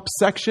self-help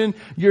section.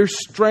 Your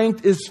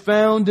strength is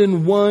found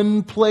in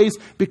one place,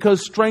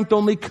 because strength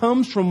only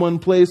comes from one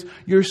place.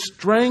 Your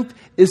strength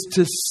is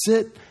to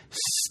sit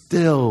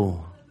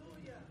still.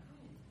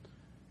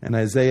 And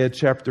Isaiah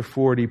chapter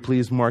 40,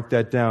 please mark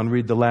that down.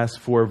 Read the last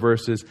 4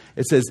 verses.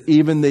 It says,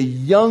 even the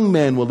young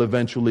man will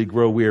eventually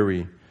grow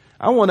weary.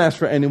 I won't ask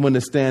for anyone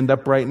to stand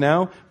up right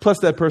now. Plus,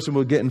 that person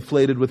will get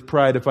inflated with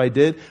pride if I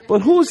did.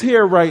 But who's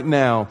here right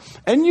now?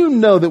 And you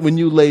know that when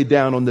you lay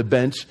down on the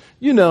bench,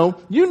 you know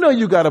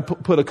you got to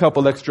put a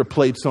couple extra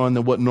plates on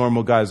than what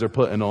normal guys are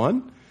putting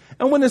on.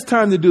 And when it's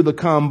time to do the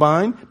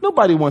combine,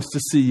 nobody wants to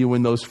see you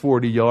in those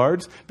 40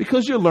 yards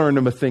because you learned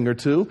them a thing or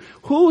two.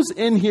 Who's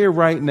in here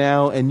right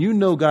now and you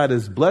know God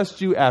has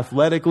blessed you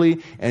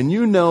athletically, and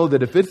you know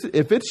that if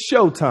it's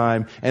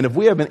showtime and if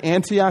we have an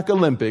Antioch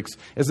Olympics,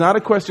 it's not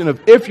a question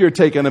of if you're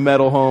taking a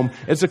medal home,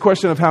 it's a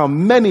question of how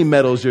many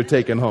medals you're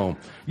taking home.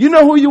 You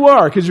know who you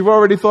are because you've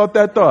already thought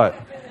that thought.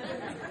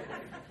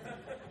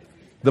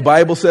 The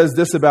Bible says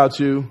this about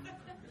you.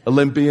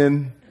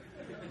 Olympian.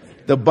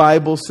 The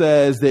Bible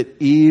says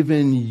that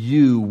even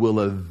you will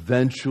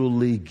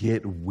eventually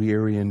get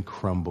weary and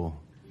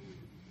crumble.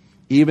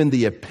 Even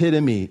the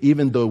epitome,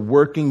 even the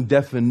working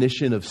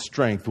definition of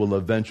strength will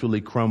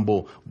eventually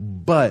crumble.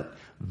 But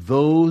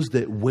those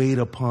that wait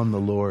upon the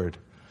Lord,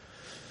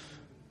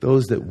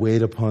 those that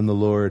wait upon the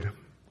Lord.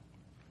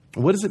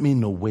 What does it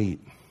mean to wait?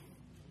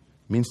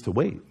 It means to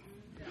wait.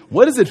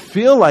 What does it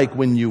feel like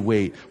when you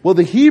wait? Well,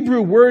 the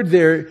Hebrew word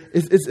there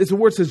is a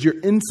word that says your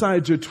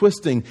insides are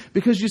twisting.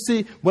 Because you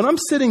see, when I'm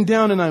sitting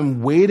down and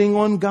I'm waiting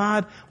on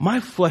God, my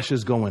flesh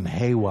is going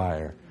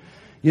haywire.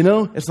 You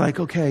know, it's like,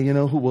 okay, you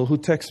know, who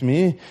texts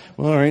me?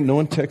 Well, all right, no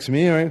one texts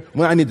me. All right,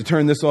 well, I need to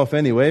turn this off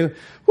anyway.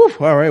 Whew,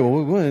 all right,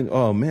 well,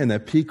 oh man,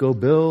 that Pico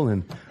bill,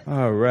 and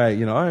all right,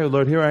 you know, all right,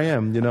 Lord, here I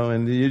am, you know,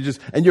 and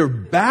you're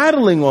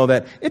battling all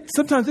that.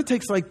 Sometimes it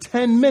takes like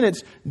 10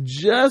 minutes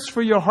just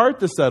for your heart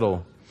to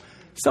settle.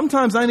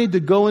 Sometimes I need to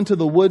go into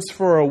the woods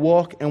for a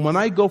walk, and when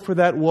I go for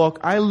that walk,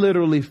 I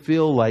literally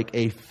feel like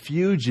a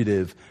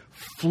fugitive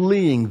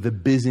fleeing the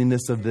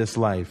busyness of this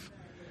life.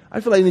 I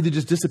feel like I need to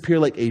just disappear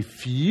like a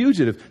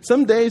fugitive.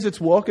 Some days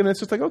it's walking and it's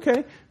just like,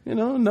 okay, you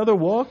know, another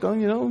walk,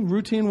 you know,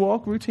 routine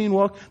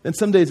walk. Then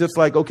some days it's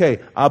like,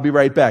 okay, I'll be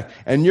right back.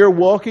 And you're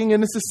walking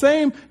and it's the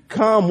same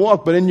calm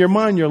walk, but in your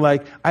mind you're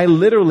like, I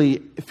literally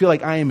feel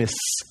like I am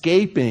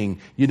escaping,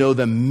 you know,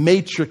 the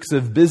matrix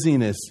of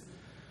busyness.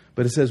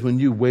 But it says when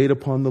you wait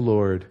upon the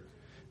Lord,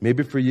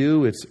 maybe for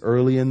you it's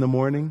early in the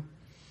morning,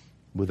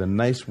 with a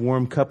nice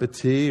warm cup of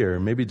tea or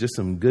maybe just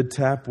some good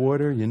tap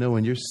water, you know,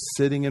 and you're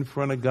sitting in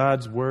front of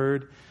God's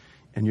word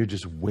and you're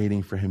just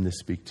waiting for him to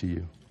speak to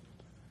you.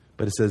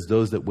 But it says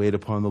those that wait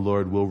upon the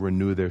Lord will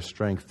renew their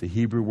strength. The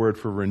Hebrew word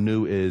for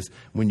renew is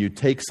when you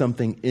take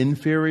something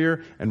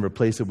inferior and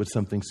replace it with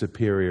something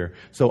superior.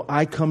 So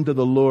I come to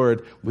the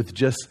Lord with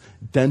just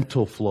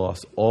dental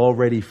floss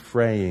already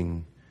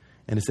fraying,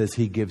 and it says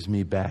he gives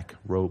me back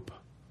rope.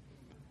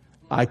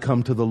 I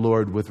come to the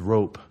Lord with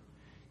rope.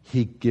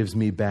 He gives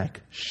me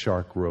back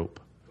shark rope.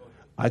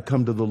 I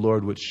come to the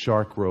Lord with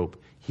shark rope.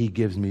 He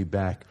gives me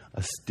back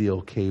a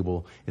steel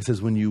cable. It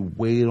says when you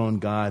wait on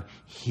God,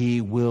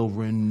 he will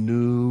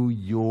renew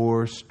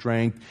your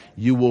strength.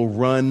 You will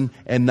run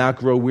and not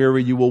grow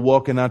weary. You will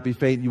walk and not be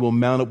faint. You will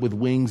mount up with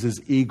wings as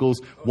eagles.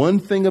 One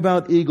thing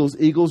about eagles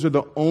are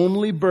the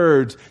only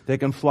birds that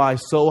can fly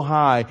so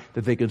high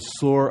that they can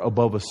soar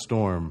above a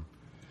storm.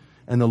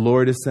 And the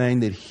Lord is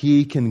saying that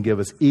he can give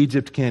us.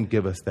 Egypt can't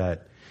give us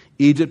that.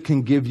 Egypt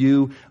can give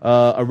you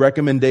a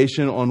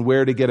recommendation on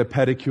where to get a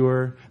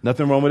pedicure.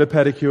 Nothing wrong with a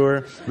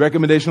pedicure.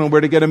 Recommendation on where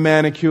to get a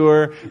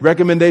manicure.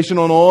 Recommendation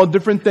on all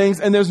different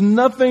things. And there's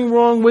nothing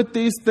wrong with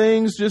these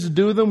things. Just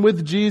do them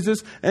with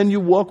Jesus and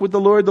you walk with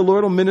the Lord. The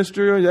Lord will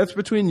minister. That's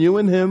between you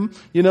and him,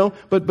 you know.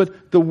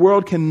 But the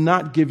world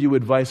cannot give you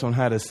advice on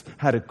how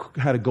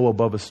to go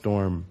above a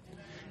storm.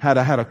 How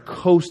to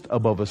coast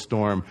above a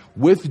storm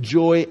with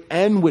joy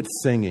and with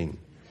singing.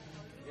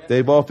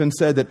 They've often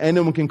said that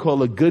anyone can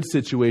call a good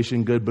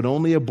situation good, but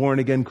only a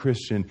born-again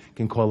Christian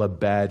can call a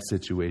bad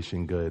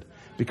situation good.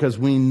 Because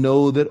we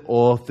know that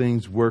all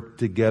things work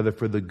together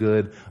for the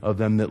good of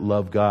them that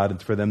love God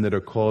and for them that are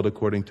called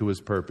according to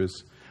his purpose.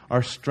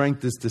 Our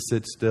strength is to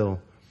sit still.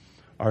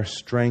 Our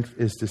strength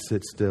is to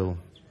sit still.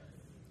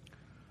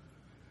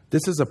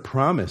 This is a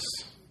promise.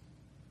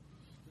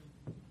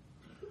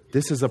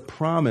 This is a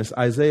promise.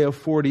 Isaiah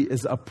 40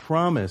 is a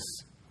promise.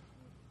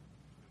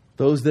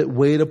 Those that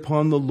wait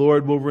upon the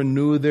Lord will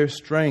renew their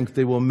strength.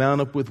 They will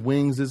mount up with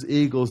wings as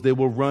eagles. They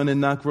will run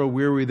and not grow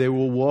weary. They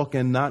will walk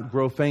and not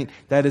grow faint.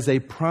 That is a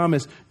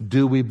promise.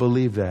 Do we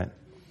believe that?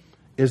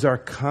 Is our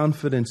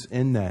confidence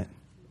in that?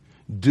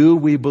 Do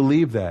we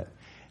believe that?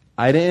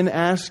 I didn't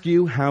ask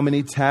you how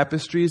many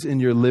tapestries in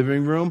your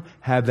living room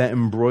have that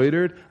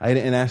embroidered. I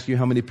didn't ask you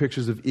how many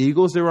pictures of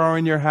eagles there are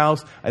in your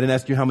house. I didn't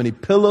ask you how many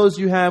pillows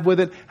you have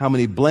with it, how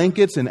many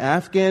blankets and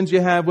Afghans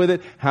you have with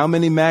it, how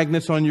many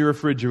magnets on your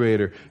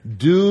refrigerator.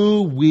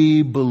 Do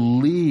we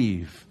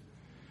believe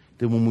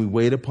that when we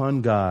wait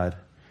upon God,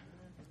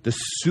 the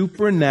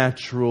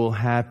supernatural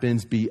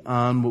happens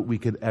beyond what we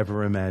could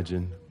ever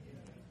imagine?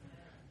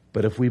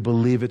 But if we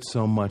believe it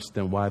so much,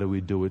 then why do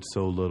we do it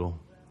so little?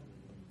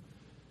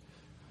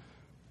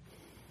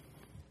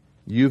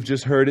 You've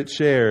just heard it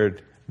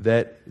shared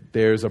that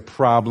there's a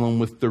problem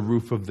with the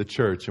roof of the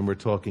church, and we're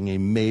talking a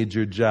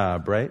major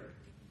job, right?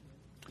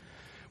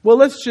 Well,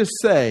 let's just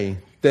say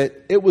that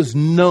it was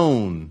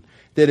known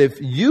that if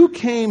you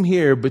came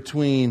here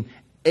between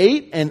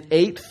 8 and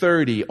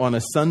 8:30 on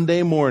a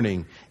Sunday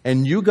morning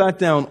and you got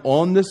down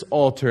on this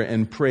altar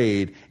and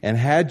prayed and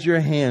had your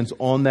hands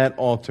on that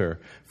altar,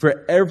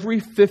 for every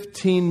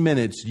 15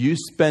 minutes you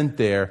spent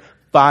there,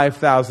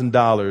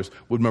 $5,000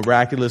 would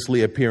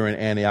miraculously appear in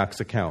Antioch's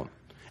account.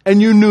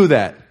 And you knew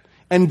that.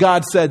 And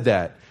God said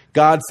that.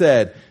 God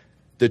said,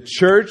 the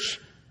church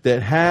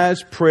that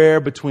has prayer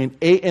between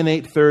 8 and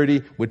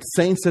 8:30 with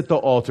saints at the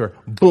altar,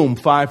 boom,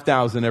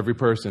 5,000 every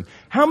person.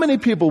 How many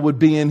people would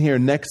be in here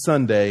next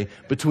Sunday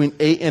between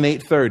 8 and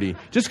 8:30?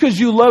 Just because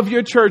you love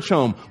your church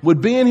home, would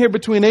be in here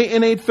between 8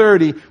 and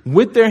 8:30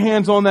 with their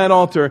hands on that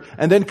altar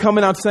and then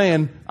coming out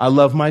saying, I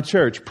love my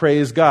church,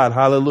 praise God,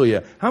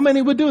 hallelujah. How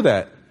many would do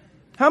that?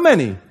 How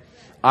many?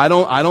 I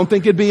don't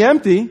think it'd be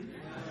empty.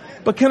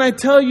 But can I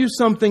tell you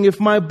something? If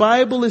my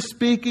Bible is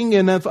speaking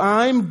and if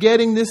I'm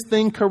getting this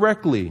thing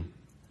correctly,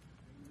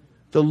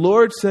 the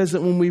Lord says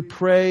that when we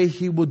pray,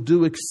 He will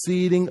do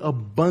exceeding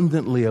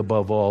abundantly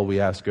above all we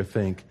ask or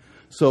think.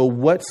 So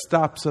what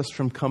stops us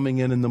from coming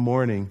in the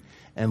morning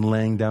and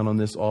laying down on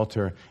this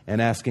altar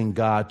and asking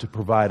God to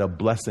provide a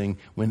blessing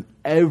when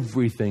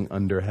everything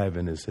under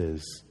heaven is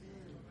His?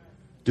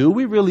 Do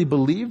we really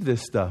believe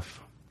this stuff?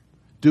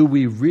 Do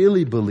we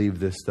really believe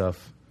this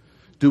stuff?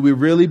 Do we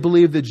really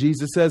believe that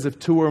Jesus says if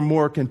two or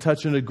more can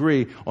touch and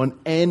agree on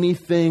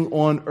anything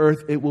on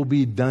earth, it will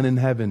be done in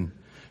heaven?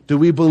 Do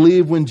we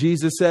believe when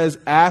Jesus says,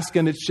 ask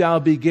and it shall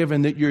be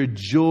given, that your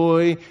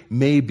joy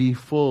may be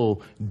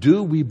full?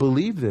 Do we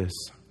believe this?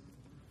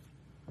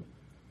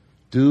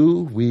 Do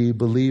we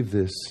believe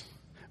this?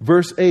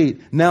 Verse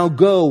 8, now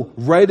go,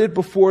 write it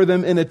before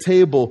them in a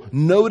table,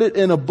 note it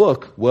in a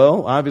book.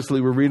 Well,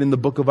 obviously we're reading the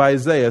book of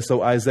Isaiah,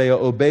 so Isaiah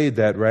obeyed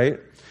that, right?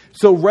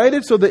 So write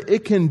it so that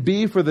it can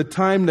be for the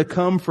time to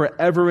come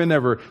forever and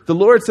ever. The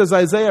Lord says,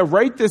 Isaiah,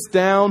 write this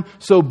down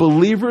so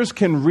believers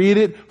can read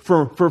it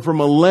for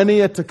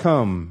millennia to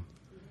come.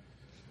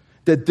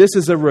 That this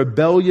is a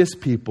rebellious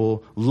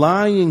people,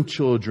 lying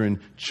children,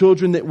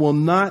 children that will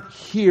not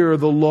hear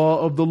the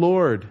law of the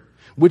Lord,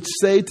 which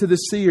say to the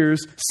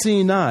seers,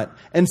 see not,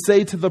 and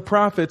say to the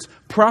prophets,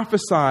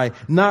 prophesy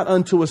not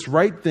unto us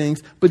right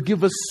things, but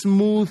give us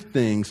smooth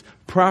things.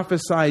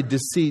 Prophesy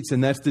deceits,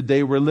 and that's the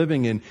day we're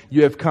living in.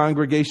 You have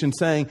congregations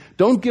saying,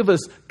 don't give us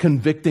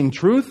convicting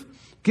truth.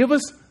 Give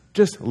us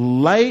just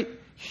light,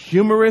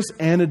 humorous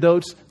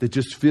anecdotes that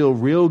just feel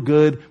real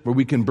good, where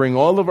we can bring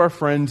all of our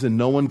friends and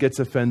no one gets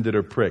offended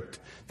or pricked.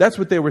 That's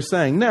what they were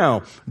saying.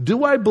 Now,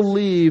 do I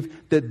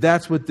believe that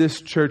that's what this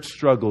church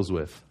struggles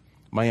with?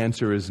 My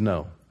answer is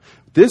no.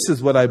 This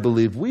is what I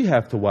believe we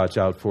have to watch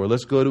out for.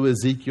 Let's go to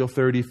Ezekiel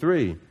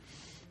 33.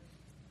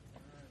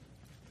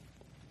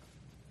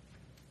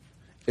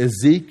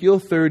 Ezekiel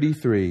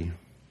 33,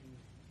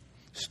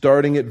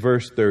 starting at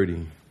verse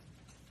 30.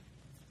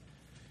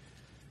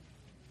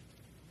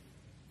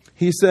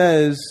 He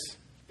says,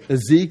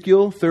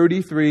 Ezekiel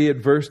 33 at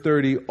verse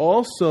 30,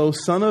 also,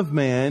 son of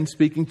man,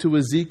 speaking to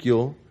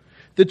Ezekiel,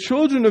 the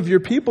children of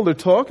your people are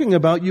talking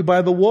about you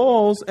by the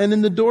walls and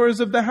in the doors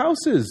of the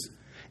houses.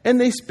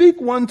 And they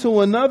speak one to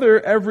another,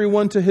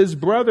 everyone to his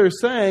brother,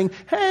 saying,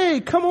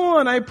 hey, come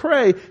on, I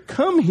pray,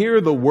 come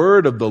hear the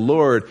word of the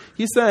Lord.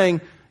 He's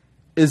saying,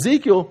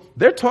 Ezekiel,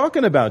 they're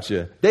talking about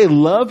you. They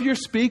love your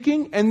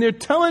speaking, and they're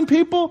telling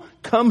people,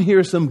 come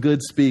hear some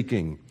good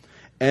speaking.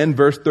 And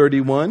verse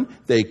 31,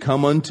 they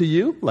come unto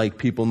you like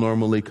people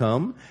normally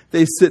come.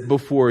 They sit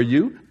before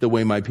you the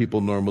way my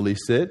people normally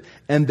sit,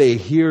 and they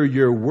hear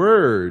your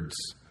words,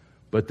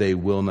 but they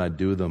will not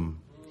do them.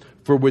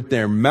 For with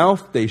their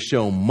mouth they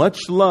show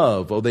much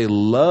love. Oh, they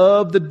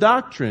love the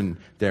doctrine,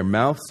 their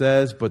mouth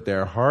says, but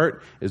their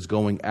heart is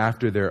going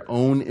after their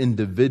own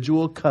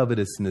individual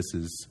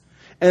covetousnesses.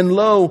 And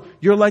lo,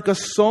 you're like a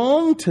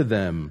song to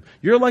them.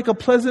 You're like a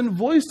pleasant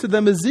voice to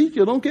them.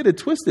 Ezekiel, don't get it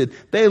twisted.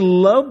 They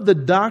love the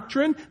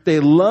doctrine. They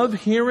love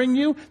hearing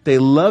you. They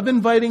love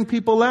inviting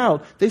people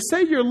out. They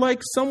say you're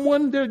like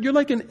someone, you're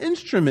like an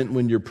instrument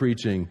when you're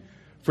preaching.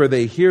 For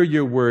they hear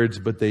your words,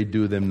 but they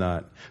do them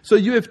not. So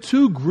you have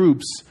two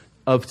groups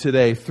of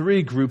today,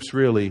 three groups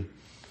really.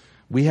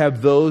 We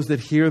have those that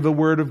hear the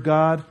word of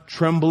God,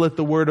 tremble at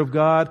the word of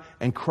God,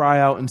 and cry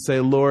out and say,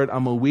 Lord,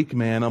 I'm a weak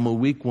man, I'm a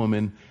weak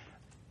woman,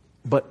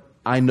 but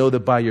I know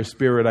that by your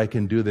Spirit I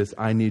can do this.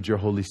 I need your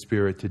Holy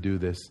Spirit to do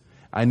this.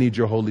 I need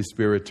your Holy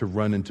Spirit to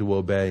run and to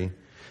obey.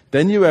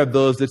 Then you have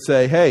those that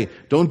say, hey,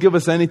 don't give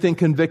us anything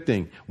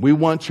convicting. We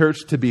want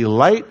church to be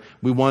light.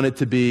 We want it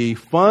to be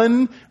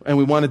fun. And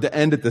we want it to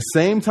end at the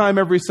same time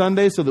every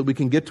Sunday so that we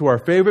can get to our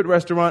favorite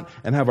restaurant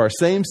and have our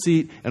same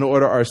seat and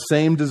order our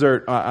same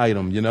dessert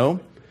item, you know?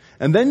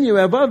 And then you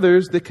have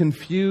others that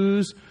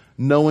confuse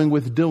knowing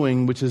with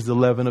doing, which is the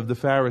leaven of the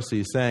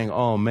Pharisees, saying,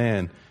 oh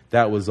man,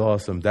 that was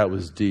awesome. That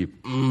was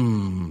deep.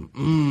 And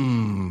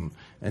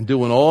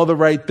doing all the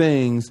right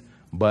things,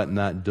 but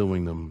not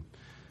doing them.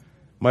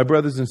 My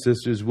brothers and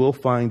sisters, we'll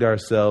find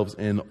ourselves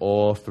in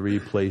all three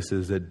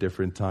places at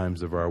different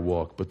times of our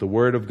walk. But the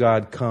Word of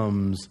God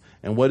comes,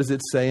 and what does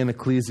it say in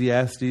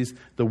Ecclesiastes?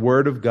 The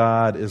Word of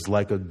God is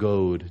like a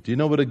goad. Do you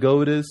know what a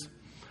goad is?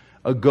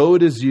 A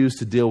goad is used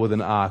to deal with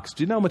an ox.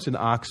 Do you know how much an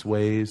ox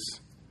weighs?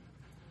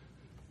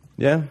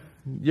 Yeah?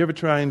 You ever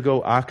try and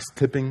go ox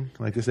tipping?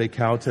 Like they say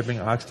cow tipping,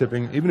 ox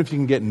tipping? Even if you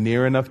can get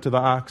near enough to the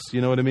ox,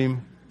 you know what I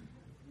mean?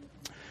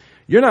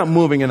 You're not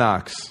moving an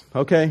ox,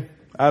 okay?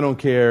 I don't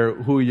care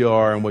who you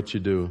are and what you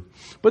do.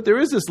 But there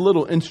is this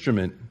little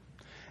instrument,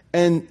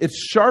 and it's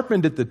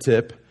sharpened at the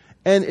tip,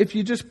 And if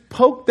you just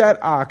poke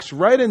that ox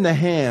right in the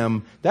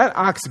ham, that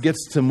ox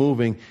gets to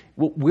moving.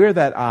 We're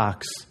that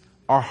ox.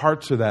 Our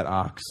hearts are that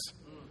ox.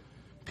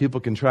 People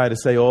can try to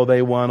say all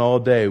they want all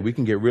day. We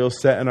can get real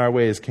set in our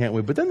ways, can't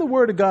we? But then the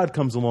Word of God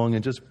comes along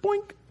and just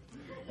boink.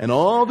 And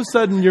all of a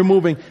sudden you're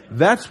moving.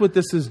 That's what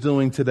this is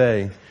doing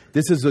today.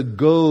 This is a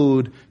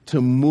goad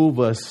to move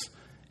us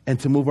and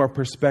to move our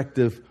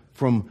perspective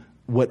from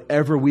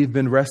whatever we've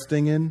been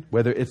resting in,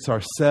 whether it's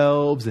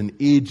ourselves and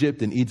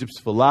Egypt's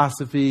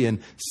philosophy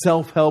and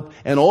self-help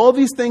and all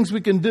these things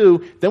we can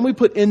do. Then we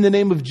put in the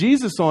name of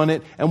Jesus on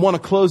it and want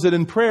to close it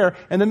in prayer.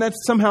 And then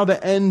that's somehow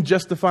the end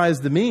justifies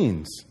the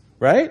means,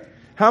 right?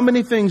 How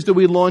many things do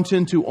we launch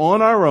into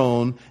on our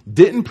own,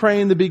 didn't pray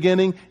in the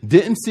beginning,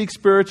 didn't seek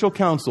spiritual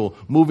counsel,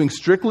 moving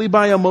strictly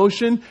by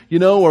emotion,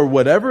 or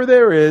whatever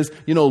there is,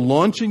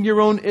 launching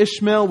your own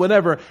Ishmael,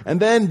 whatever. And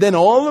then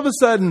all of a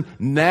sudden,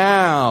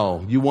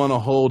 now you want to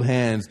hold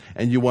hands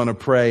and you want to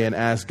pray and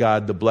ask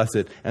God to bless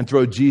it and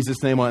throw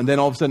Jesus' name on it. And then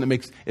all of a sudden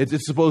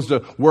it's supposed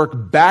to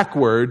work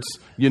backwards,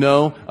 and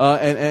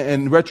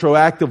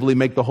retroactively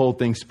make the whole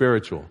thing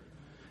spiritual.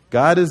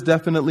 God is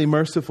definitely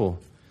merciful.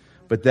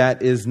 But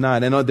that is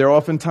not. And there are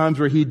often times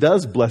where He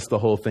does bless the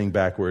whole thing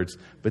backwards,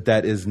 but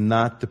that is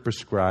not the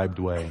prescribed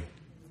way.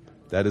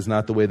 That is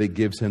not the way that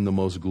gives Him the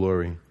most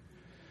glory.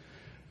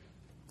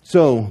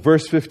 So,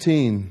 verse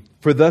 15,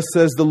 for thus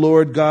says the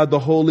Lord God, the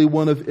Holy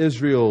One of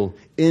Israel,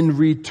 in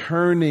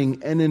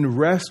returning and in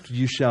rest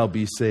you shall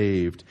be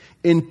saved.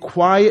 In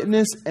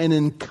quietness and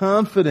in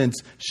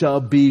confidence shall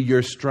be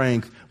your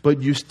strength,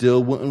 but you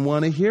still wouldn't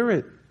want to hear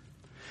it.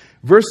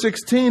 Verse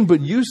 16, but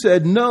you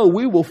said, no,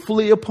 we will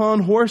flee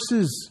upon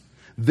horses.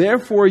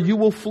 Therefore you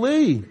will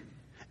flee,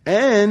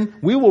 and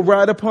we will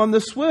ride upon the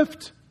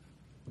swift.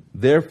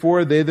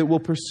 Therefore they that will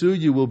pursue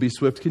you will be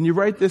swift. Can you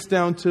write this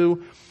down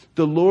too?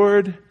 The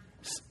Lord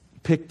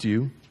picked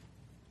you.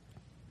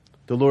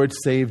 The Lord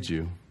saved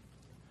you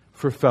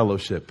for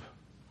fellowship.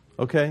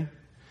 Okay?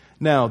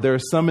 Now, there are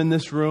some in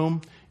this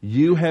room,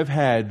 you have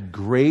had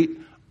great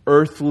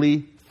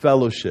earthly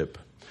fellowship.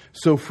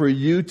 So for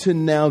you to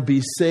now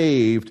be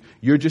saved,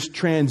 you're just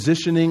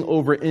transitioning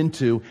over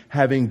into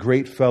having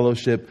great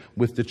fellowship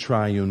with the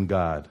triune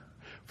God.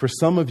 For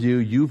some of you,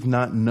 you've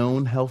not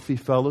known healthy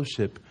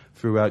fellowship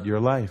throughout your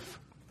life.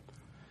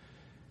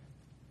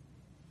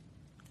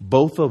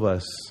 Both of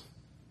us,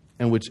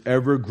 and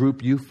whichever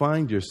group you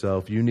find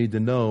yourself, you need to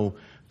know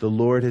the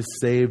Lord has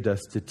saved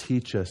us to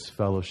teach us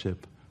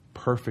fellowship,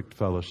 perfect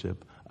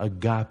fellowship,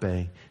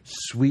 agape,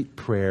 sweet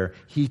prayer.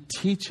 He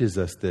teaches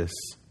us this.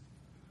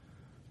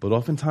 But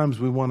oftentimes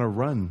we want to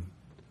run.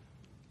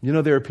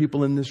 There are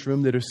people in this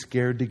room that are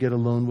scared to get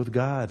alone with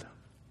God.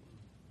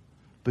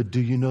 But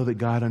do you know that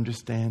God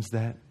understands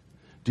that?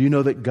 Do you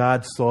know that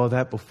God saw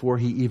that before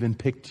He even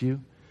picked you?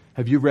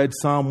 Have you read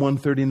Psalm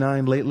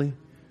 139 lately?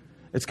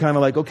 It's kind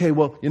of like, okay,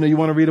 well, you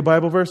want to read a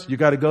Bible verse? You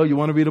got to go. You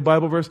want to read a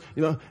Bible verse?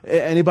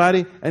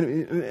 Anybody?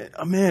 And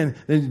man,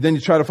 then you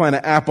try to find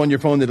an app on your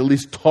phone that at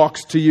least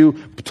talks to you,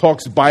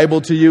 talks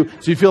Bible to you.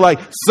 So you feel like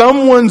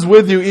someone's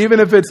with you, even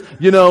if it's,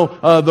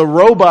 the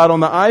robot on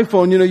the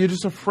iPhone, you're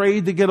just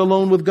afraid to get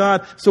alone with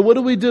God. So what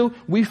do?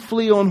 We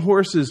flee on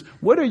horses.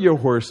 What are your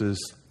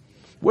horses?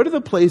 What are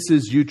the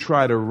places you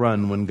try to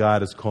run when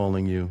God is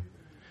calling you?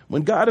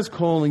 When God is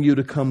calling you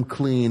to come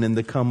clean and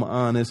to come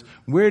honest,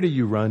 where do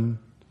you run?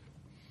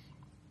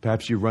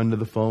 Perhaps you run to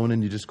the phone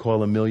and you just call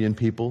 1 million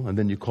people and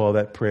then you call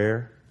that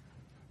prayer,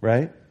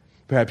 right?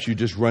 Perhaps you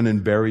just run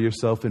and bury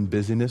yourself in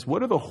busyness.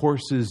 What are the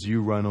horses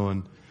you run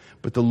on?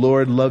 But the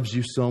Lord loves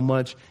you so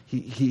much,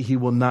 He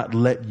will not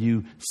let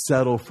you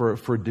settle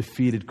for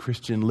defeated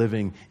Christian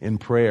living in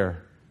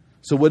prayer.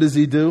 So what does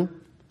He do?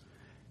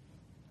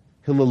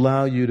 He'll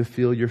allow you to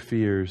feel your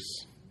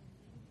fears.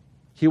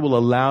 He will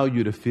allow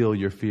you to feel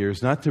your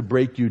fears, not to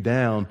break you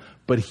down,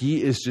 but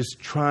He is just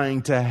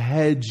trying to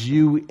hedge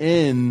you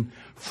in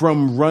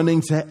from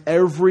running to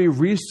every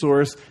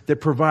resource that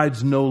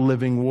provides no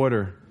living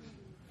water.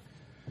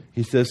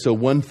 He says, so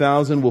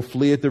 1,000 will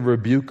flee at the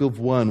rebuke of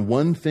one.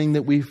 One thing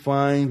that we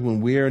find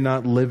when we are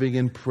not living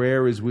in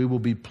prayer is we will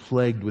be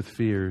plagued with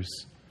fears.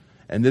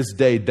 And this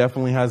day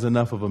definitely has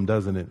enough of them,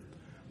 doesn't it?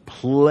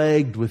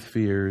 Plagued with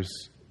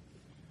fears.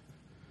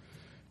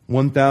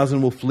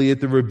 1,000 will flee at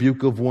the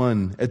rebuke of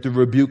one. At the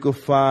rebuke of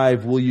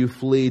 5 will you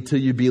flee till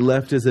you be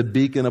left as a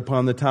beacon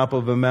upon the top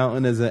of a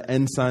mountain, as an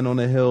ensign on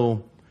a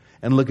hill.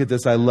 And look at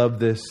this. I love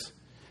this.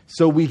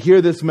 So we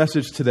hear this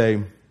message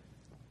today.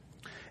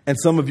 And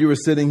some of you are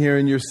sitting here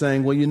and you're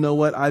saying, well, you know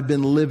what? I've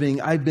been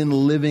living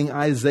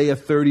Isaiah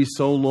 30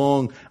 so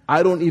long.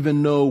 I don't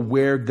even know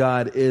where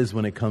God is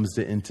when it comes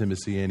to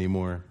intimacy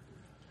anymore.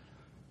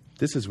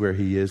 This is where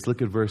He is.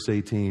 Look at verse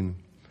 18.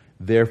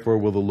 Therefore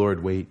will the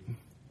Lord wait.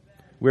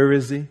 Where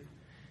is He?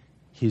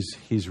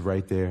 He's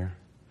right there.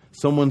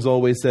 Someone's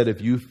always said, if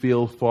you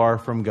feel far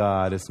from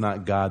God, it's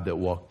not God that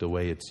walked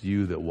away. It's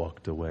you that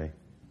walked away.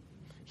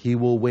 He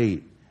will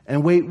wait.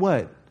 And wait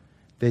what?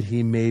 That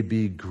He may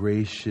be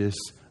gracious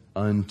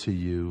unto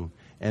you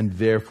and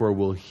therefore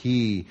will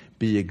he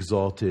be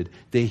exalted,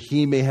 that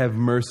he may have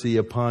mercy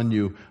upon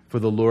you. For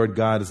the Lord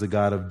God is a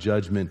God of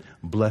judgment.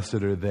 Blessed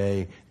are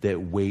they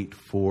that wait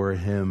for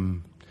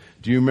him.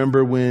 Do you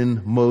remember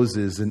when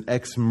Moses, an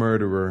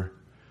ex-murderer,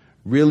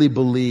 really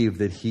believed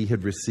that he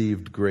had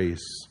received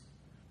grace?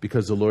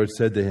 Because the Lord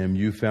said to him,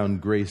 you found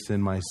grace in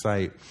my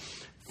sight.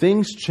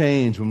 Things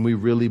change when we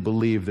really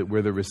believe that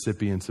we're the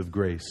recipients of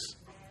grace.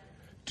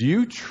 Do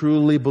you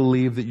truly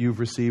believe that you've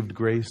received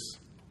grace?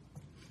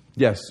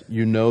 Yes,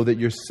 you know that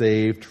you're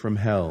saved from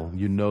hell.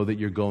 You know that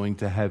you're going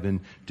to heaven.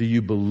 Do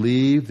you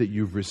believe that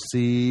you've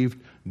received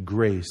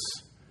grace?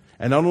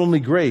 And not only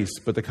grace,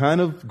 but the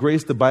kind of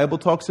grace the Bible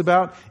talks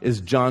about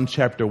is John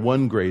chapter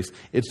 1 grace.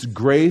 It's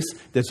grace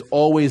that's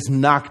always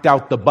knocked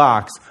out the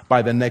box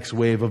by the next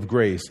wave of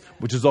grace,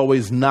 which is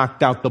always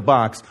knocked out the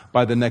box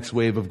by the next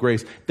wave of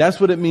grace.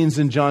 That's what it means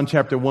in John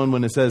chapter 1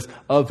 when it says,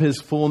 of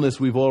his fullness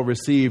we've all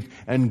received,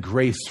 and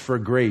grace for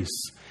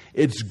grace.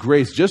 It's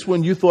grace. Just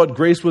when you thought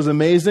grace was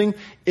amazing,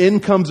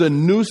 in comes a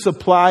new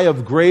supply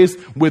of grace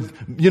with,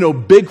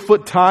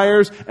 Bigfoot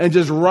tires and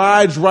just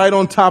rides right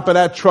on top of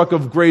that truck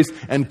of grace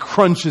and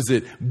crunches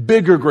it.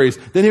 Bigger grace.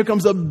 Then here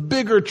comes a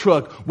bigger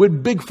truck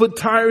with Bigfoot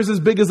tires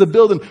as big as a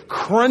building,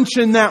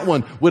 crunching that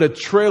one with a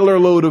trailer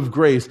load of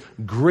grace.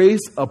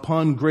 Grace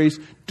upon grace.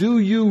 Do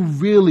you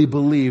really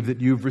believe that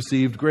you've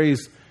received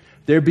grace?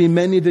 There be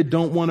many that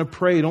don't want to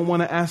pray, don't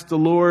want to ask the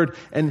Lord.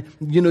 And,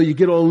 you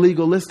get all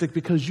legalistic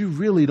because you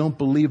really don't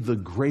believe the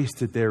grace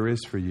that there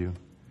is for you.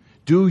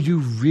 Do you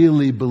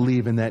really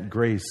believe in that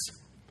grace?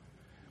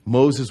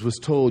 Moses was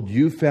told,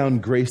 you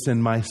found grace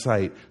in my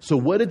sight. So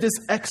what did this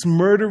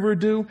ex-murderer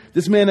do?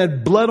 This man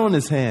had blood on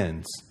his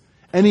hands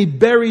and he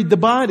buried the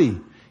body.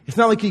 It's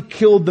not like he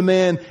killed the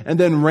man and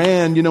then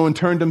ran, and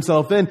turned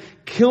himself in.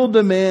 Killed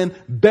the man,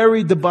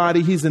 buried the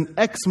body. He's an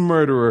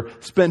ex-murderer,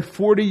 spent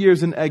 40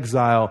 years in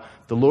exile.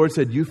 The Lord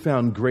said, you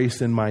found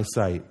grace in my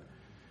sight.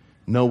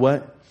 Know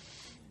what?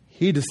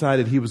 He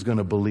decided he was going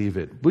to believe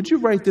it. Would you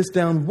write this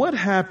down? What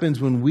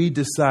happens when we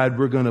decide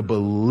we're going to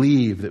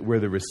believe that we're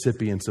the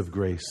recipients of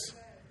grace?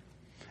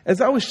 As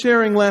I was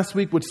sharing last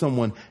week with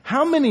someone,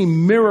 how many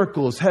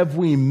miracles have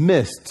we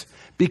missed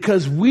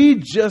because we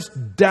just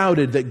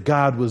doubted that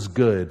God was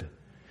good?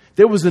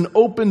 There was an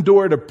open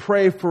door to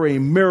pray for a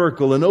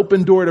miracle, an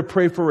open door to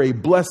pray for a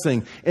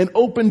blessing, an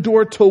open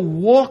door to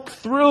walk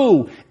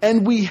through,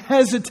 and we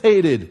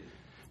hesitated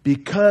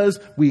because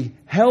we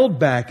held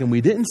back and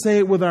we didn't say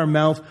it with our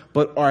mouth,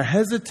 but our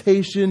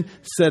hesitation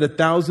said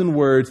 1,000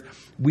 words.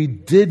 We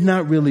did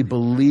not really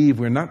believe,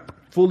 we're not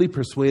fully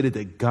persuaded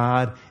that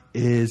God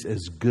is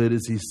as good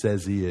as he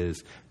says he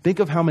is. Think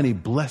of how many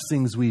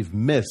blessings we've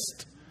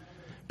missed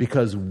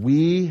because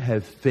we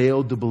have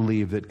failed to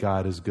believe that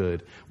God is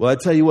good. Well, I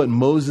tell you what,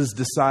 Moses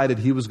decided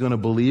he was going to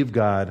believe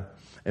God.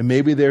 And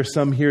maybe there's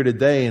some here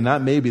today, and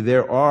not maybe,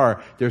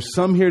 there's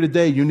some here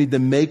today. You need to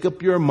make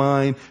up your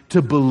mind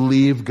to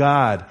believe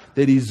God,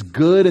 that he's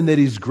good and that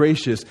he's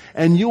gracious.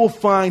 And you will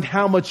find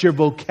how much your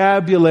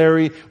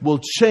vocabulary will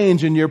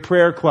change in your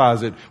prayer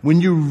closet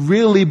when you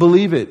really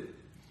believe it.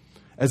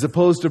 As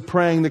opposed to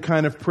praying the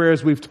kind of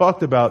prayers we've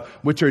talked about,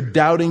 which are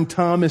doubting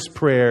Thomas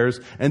prayers,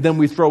 and then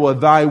we throw a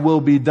thy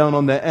will be done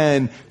on the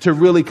end to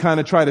really kind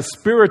of try to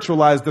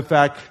spiritualize the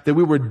fact that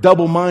we were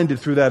double-minded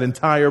through that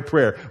entire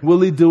prayer.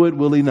 Will he do it?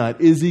 Will he not?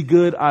 Is he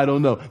good? I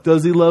don't know.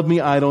 Does he love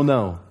me? I don't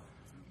know.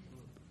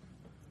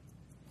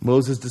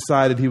 Moses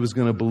decided he was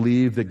going to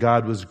believe that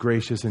God was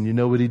gracious. And you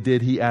know what he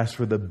did? He asked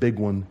for the big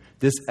one.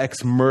 This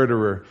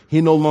ex-murderer.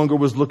 He no longer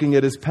was looking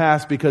at his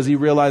past because he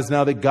realized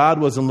now that God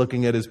wasn't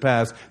looking at his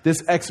past.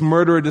 This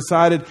ex-murderer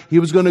decided he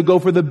was going to go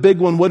for the big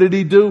one. What did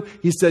he do?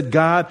 He said,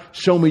 God,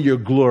 show me your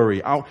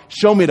glory. I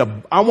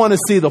want to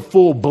see the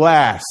full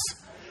blast.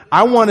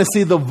 I want to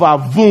see the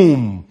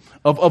vavoom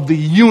of the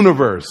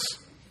universe.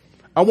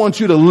 I want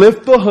you to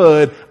lift the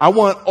hood. I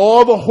want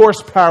all the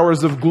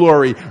horsepowers of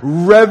glory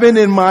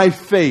revving in my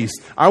face.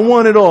 I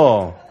want it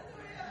all.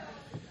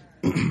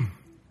 And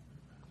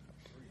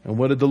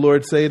what did the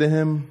Lord say to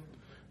him?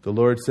 The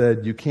Lord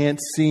said, you can't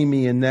see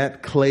me in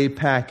that clay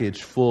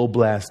package full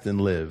blast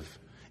and live.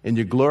 In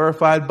your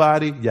glorified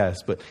body,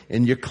 yes, but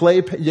in your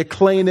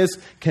clayness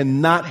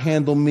cannot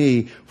handle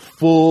me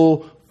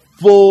full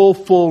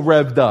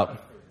revved up.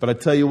 But I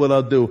tell you what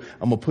I'll do.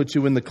 I'm going to put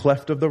you in the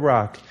cleft of the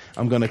rock.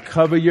 I'm going to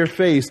cover your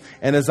face.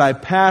 And as I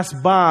pass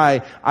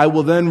by, I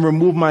will then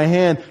remove my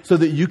hand so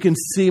that you can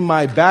see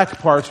my back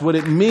parts. What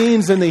it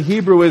means in the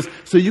Hebrew is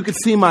so you can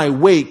see my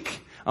wake.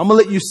 I'm going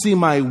to let you see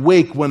my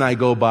wake when I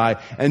go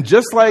by. And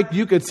just like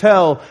you could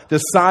tell the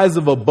size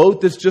of a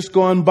boat that's just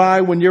gone by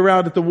when you're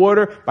out at the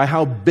water by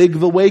how big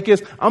the wake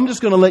is, I'm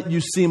just going to let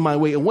you see my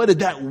wake. And what did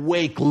that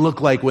wake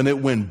look like when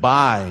it went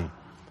by?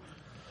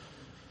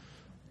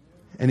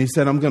 And he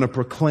said, I'm going to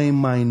proclaim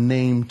my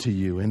name to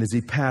you. And as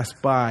he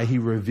passed by, he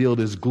revealed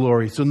his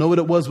glory. So know what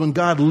it was when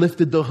God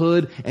lifted the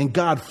hood and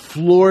God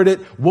floored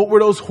it? What were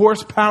those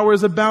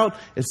horsepowers about?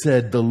 It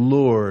said, the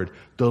Lord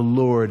the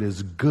Lord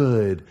is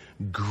good,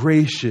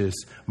 gracious,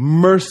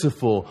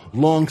 merciful,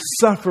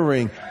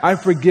 long-suffering. I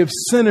forgive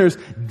sinners.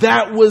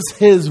 That was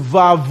his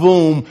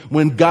vavoom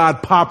when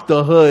God popped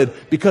the hood,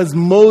 because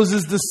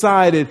Moses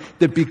decided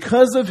that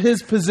because of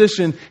his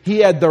position, he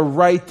had the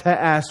right to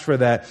ask for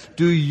that.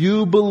 Do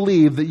you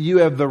believe that you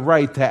have the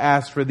right to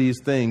ask for these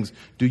things?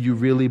 Do you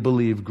really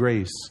believe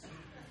grace?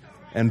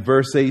 And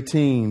verse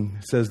 18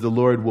 says the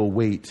Lord will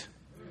wait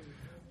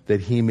that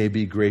he may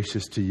be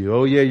gracious to you.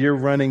 Oh yeah, you're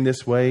running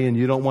this way and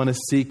you don't want to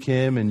seek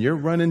him and you're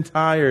running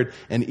tired.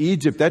 And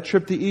Egypt, that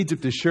trip to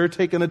Egypt is sure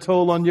taking a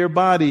toll on your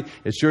body.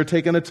 It's sure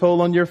taking a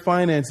toll on your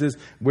finances.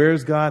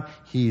 Where's God?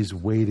 He's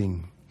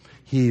waiting.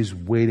 He's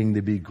waiting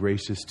to be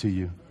gracious to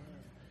you.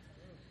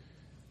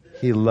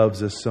 He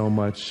loves us so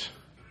much.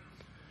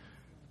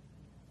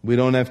 We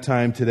don't have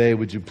time today.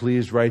 Would you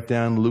please write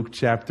down Luke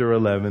chapter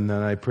 11,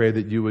 and I pray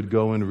that you would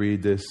go and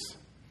read this.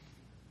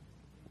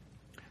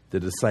 The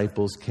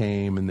disciples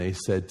came and they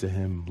said to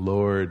him,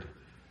 Lord,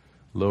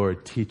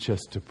 Lord, teach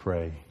us to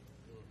pray.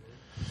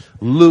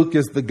 Luke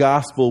is the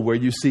gospel where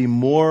you see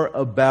more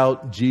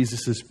about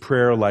Jesus'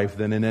 prayer life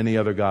than in any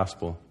other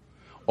gospel.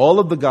 All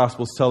of the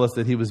Gospels tell us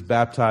that he was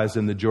baptized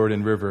in the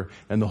Jordan River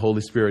and the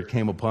Holy Spirit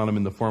came upon him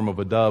in the form of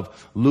a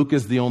dove. Luke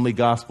is the only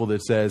Gospel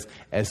that says,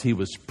 as he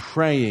was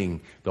praying,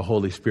 the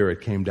Holy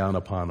Spirit came down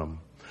upon him.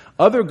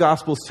 Other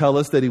Gospels tell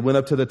us that he went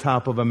up to the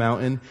top of a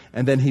mountain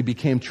and then he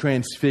became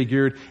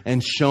transfigured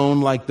and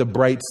shone like the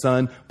bright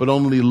sun. But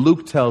only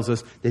Luke tells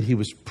us that he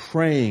was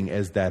praying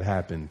as that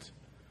happened.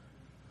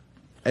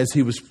 As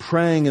he was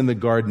praying in the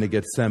Garden of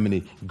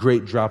Gethsemane,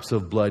 great drops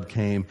of blood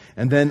came.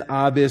 And then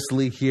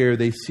obviously here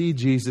they see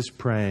Jesus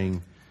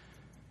praying.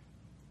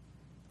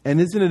 And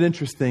isn't it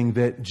interesting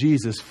that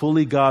Jesus,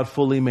 fully God,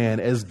 fully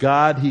man, as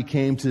God, he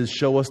came to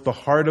show us the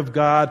heart of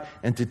God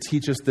and to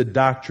teach us the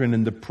doctrine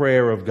and the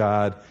prayer of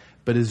God.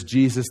 But as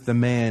Jesus, the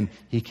man,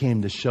 he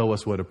came to show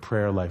us what a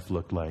prayer life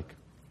looked like.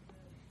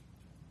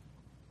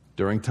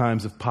 During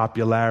times of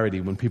popularity,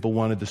 when people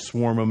wanted to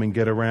swarm him and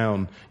get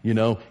around,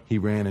 he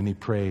ran and he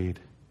prayed.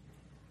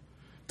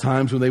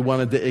 Times when they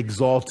wanted to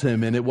exalt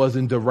him and it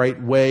wasn't the right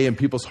way and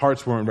people's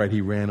hearts weren't right,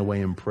 he ran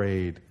away and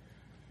prayed.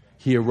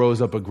 He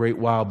arose up a great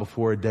while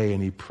before day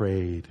and he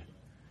prayed.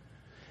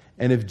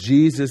 And if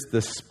Jesus,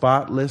 the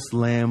spotless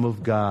Lamb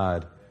of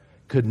God,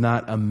 could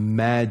not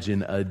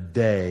imagine a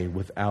day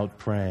without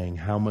praying,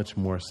 how much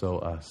more so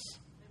us?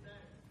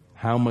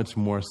 How much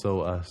more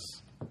so us?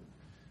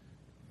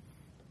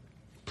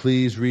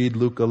 Please read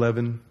Luke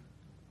 11.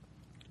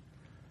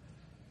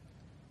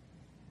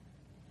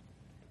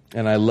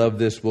 And I love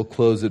this. We'll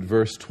close at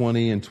verse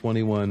 20 and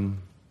 21.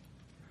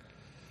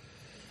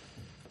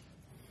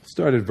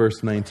 Start at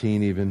verse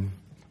 19 even.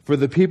 For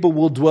the people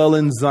will dwell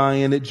in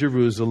Zion at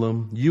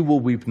Jerusalem. You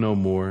will weep no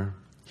more.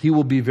 He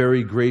will be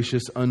very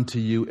gracious unto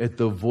you at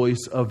the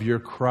voice of your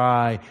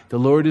cry. The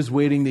Lord is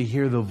waiting to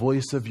hear the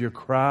voice of your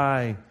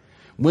cry.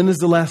 When is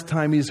the last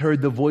time he's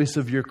heard the voice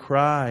of your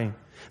cry?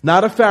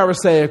 Not a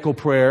Pharisaical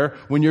prayer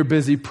when you're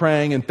busy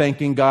praying and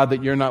thanking God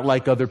that you're not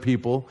like other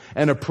people,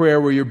 and a prayer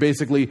where you're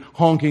basically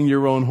honking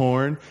your own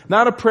horn.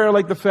 Not a prayer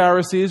like the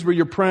Pharisees where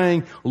you're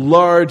praying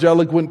large,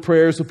 eloquent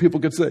prayers so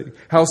people could say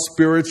how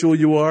spiritual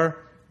you are.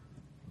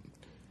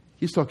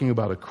 He's talking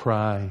about a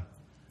cry.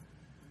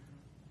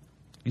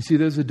 You see,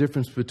 there's a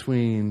difference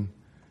between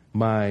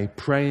my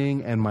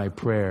praying and my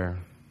prayer.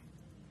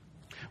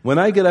 When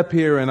I get up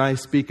here and I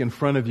speak in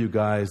front of you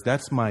guys,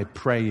 that's my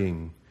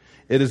praying.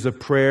 It is a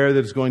prayer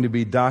that is going to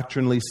be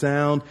doctrinally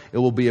sound. It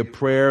will be a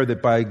prayer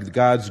that by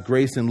God's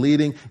grace and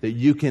leading that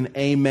you can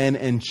amen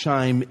and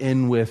chime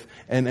in with,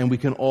 and we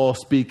can all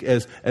speak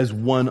as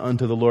one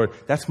unto the Lord.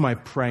 That's my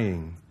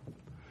praying.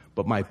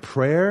 But my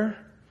prayer,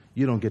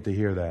 you don't get to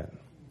hear that.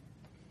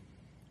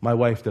 My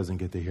wife doesn't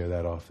get to hear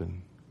that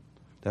often.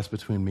 That's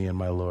between me and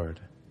my Lord.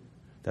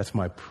 That's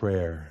my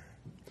prayer.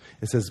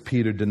 It says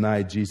Peter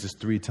denied Jesus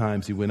 3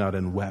 times. He went out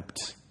and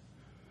wept.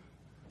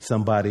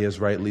 Somebody has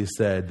rightly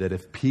said that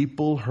if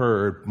people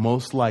heard,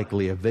 most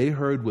likely, if they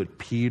heard what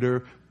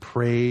Peter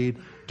prayed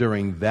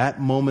during that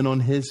moment on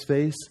his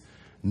face,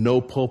 no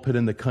pulpit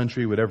in the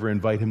country would ever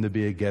invite him to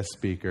be a guest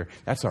speaker.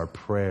 That's our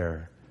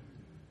prayer.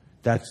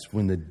 That's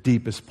when the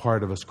deepest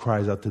part of us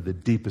cries out to the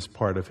deepest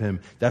part of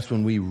him. That's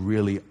when we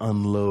really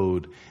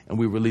unload and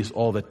we release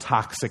all the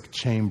toxic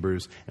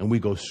chambers and we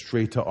go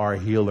straight to our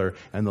healer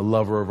and the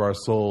lover of our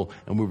soul,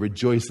 and we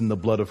rejoice in the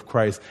blood of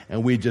Christ,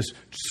 and we just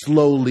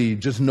slowly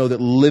just know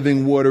that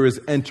living water is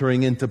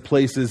entering into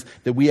places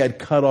that we had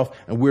cut off,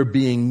 and we're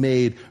being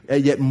made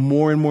yet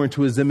more and more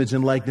into his image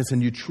and likeness,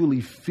 and you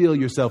truly feel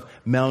yourself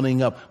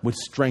mounting up with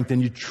strength,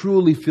 and you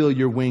truly feel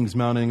your wings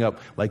mounting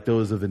up like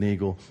those of an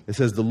eagle. It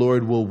says the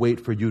Lord will wait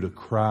for you to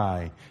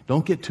cry.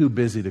 Don't get too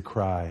busy to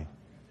cry.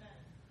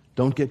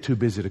 Don't get too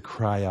busy to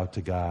cry out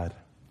to God.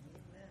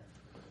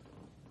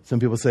 Some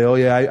people say, oh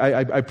yeah,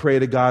 I pray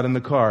to God in the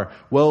car.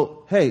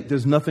 Well, hey,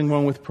 there's nothing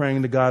wrong with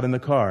praying to God in the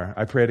car.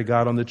 I pray to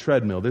God on the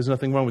treadmill. There's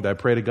nothing wrong with that. I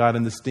pray to God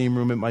in the steam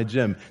room at my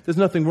gym. There's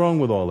nothing wrong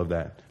with all of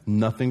that.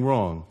 Nothing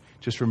wrong.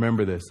 Just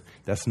remember this.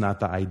 That's not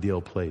the ideal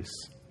place.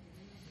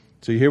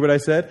 So you hear what I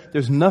said?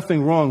 There's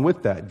nothing wrong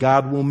with that.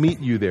 God will meet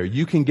you there.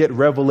 You can get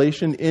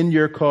revelation in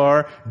your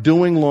car,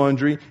 doing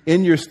laundry,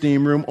 in your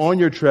steam room, on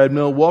your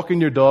treadmill, walking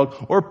your dog,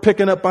 or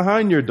picking up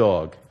behind your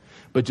dog.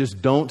 But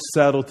just don't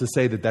settle to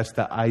say that that's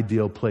the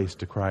ideal place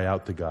to cry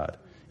out to God.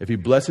 If He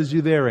blesses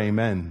you there,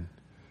 amen.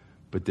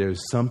 But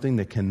there's something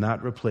that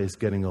cannot replace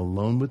getting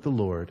alone with the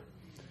Lord,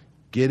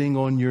 getting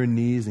on your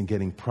knees and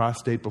getting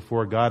prostrate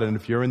before God. And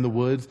if you're in the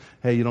woods,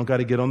 hey, you don't got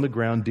to get on the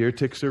ground. Deer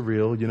ticks are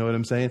real. You know what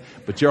I'm saying?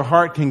 But your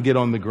heart can get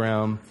on the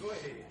ground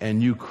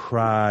and you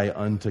cry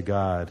unto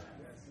God.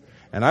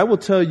 And I will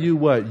tell you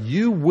what,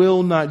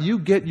 you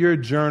get your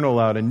journal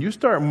out and you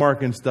start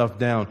marking stuff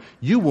down.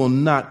 You will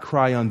not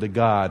cry unto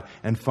God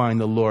and find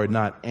the Lord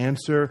not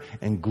answer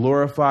and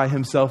glorify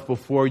Himself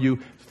before you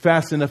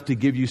fast enough to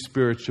give you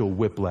spiritual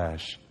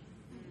whiplash.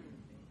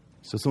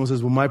 So someone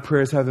says, well, my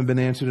prayers haven't been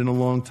answered in a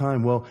long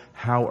time. Well,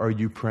 how are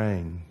you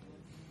praying?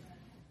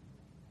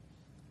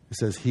 It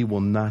says He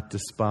will not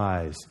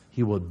despise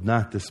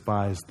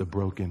the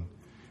broken.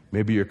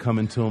 Maybe you're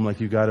coming to Him like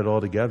you got it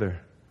all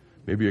together.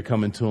 Maybe you're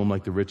coming to Him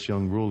like the rich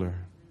young ruler.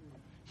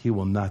 He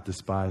will not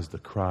despise the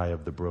cry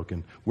of the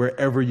broken.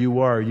 Wherever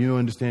you are, you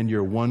understand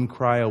you're one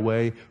cry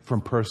away from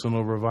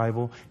personal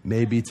revival.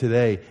 Maybe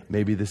today,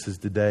 maybe this is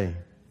the day.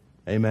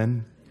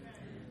 Amen.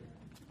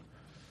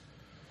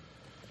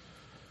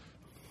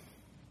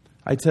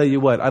 I tell you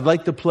what, I'd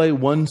like to play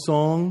one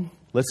song.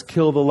 Let's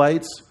kill the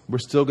lights. We're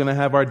still going to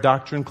have our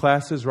doctrine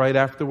classes right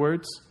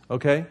afterwards.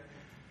 Okay?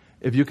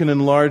 If you can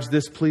enlarge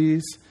this,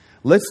 please.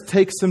 Let's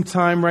take some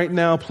time right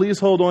now. Please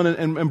hold on.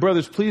 And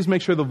brothers, please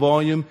make sure the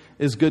volume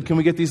is good. Can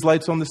we get these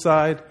lights on the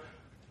side?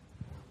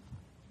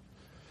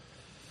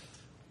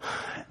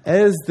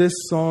 As this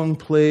song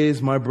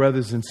plays, my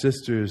brothers and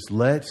sisters,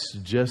 let's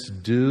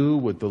just do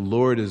what the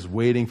Lord is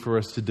waiting for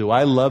us to do.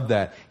 I love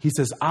that. He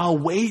says, I'll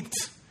wait.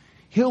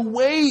 He'll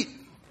wait.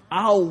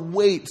 I'll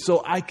wait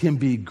so I can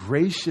be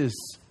gracious.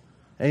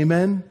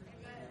 Amen?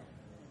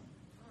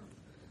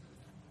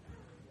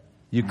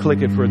 You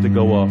click it for it to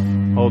go off.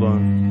 Hold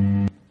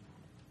on.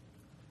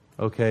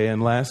 Okay,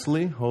 and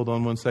lastly, hold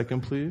on 1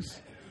 second, please.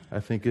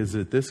 I think, is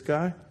it this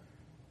guy?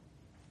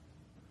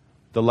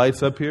 The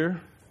lights up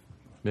here?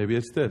 Maybe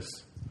it's this.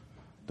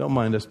 Don't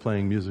mind us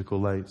playing musical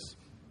lights.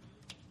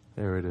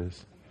 There it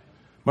is.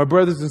 My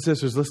brothers and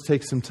sisters, let's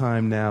take some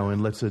time now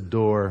and let's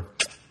adore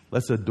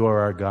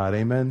our God.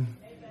 Amen?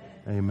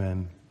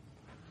 Amen.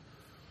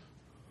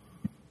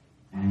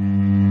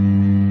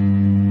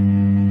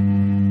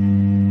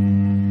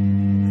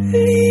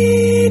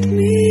 Lead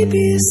me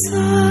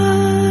beside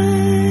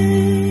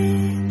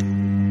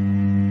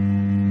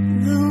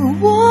the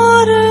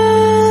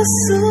water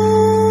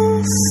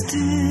so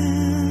still.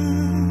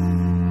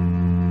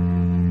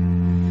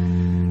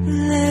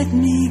 Let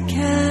me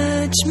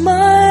catch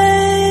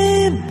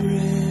my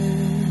breath.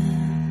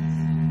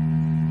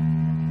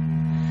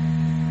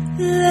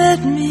 Let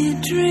me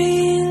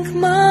drink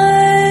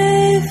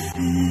my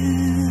fill.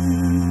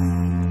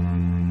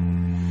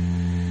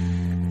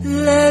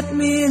 Let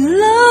me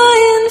lie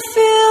in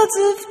fields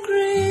of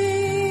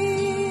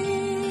green,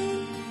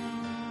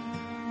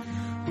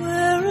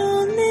 where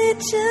only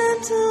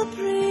gentle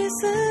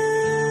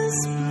breezes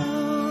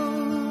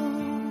blow.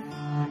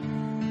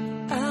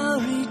 I'll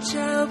reach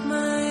out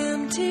my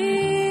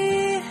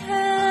empty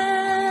hand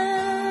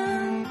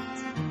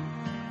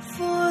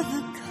for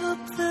the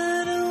cup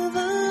that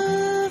overflows.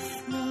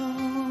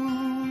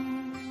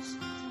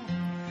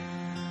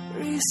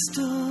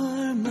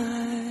 Restore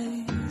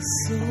my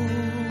soul.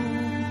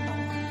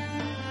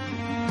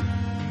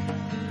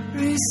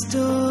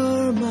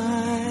 Restore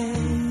my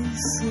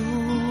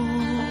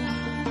soul.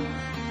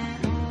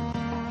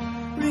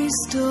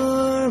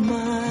 Restore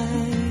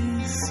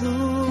my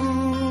soul.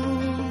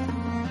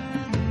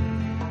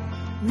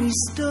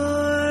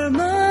 Restore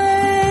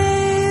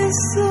my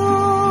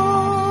soul.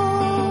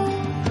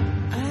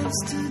 I've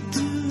stood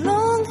too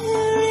long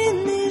here in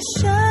these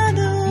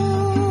shadows.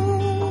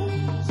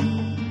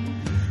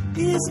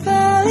 These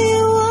valley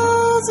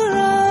walls are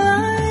all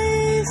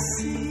I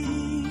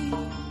see.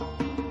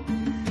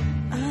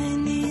 I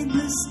need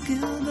the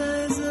skilled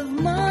eyes of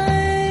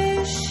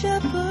my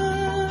shepherd.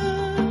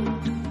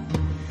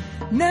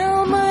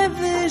 Now my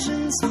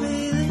vision's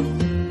failing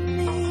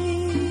me.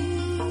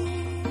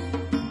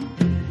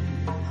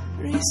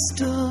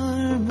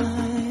 Restore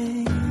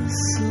my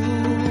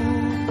soul.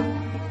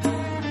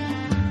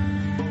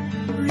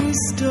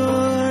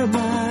 Restore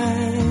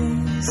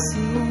my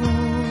soul.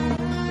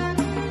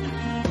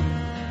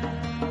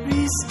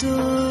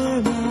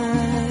 Restore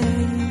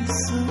my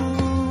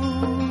soul.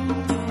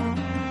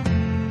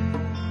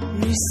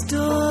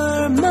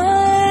 Restore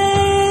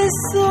my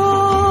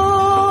soul.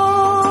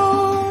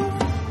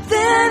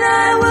 Then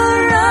I will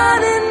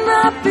run in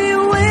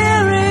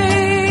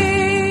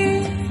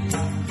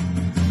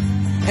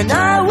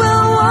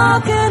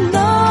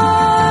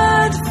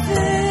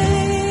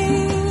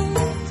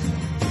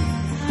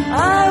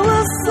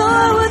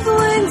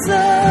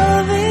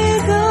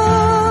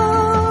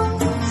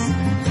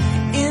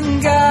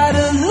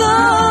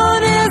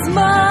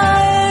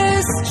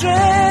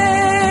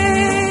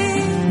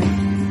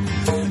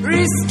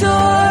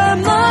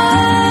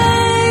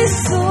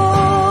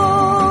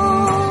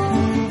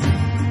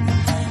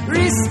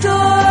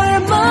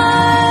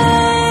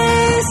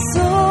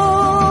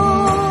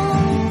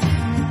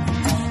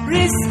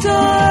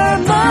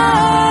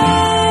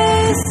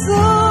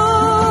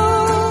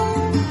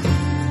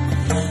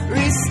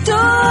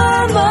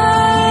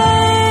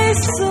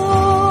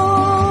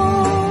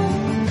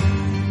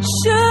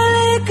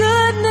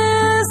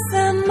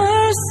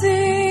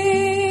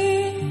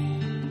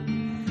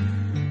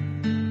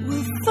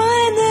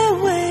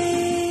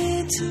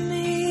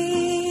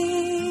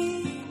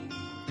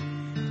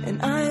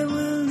and I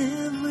will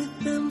live with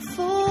them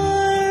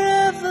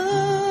forever,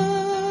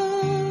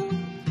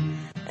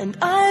 and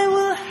I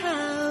will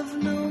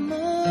have no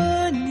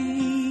more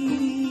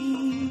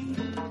need.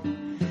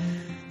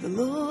 The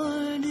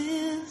Lord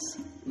is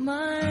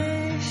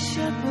my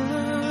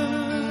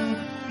shepherd.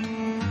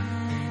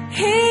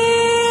 He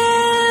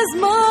is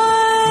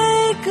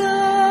my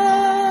God,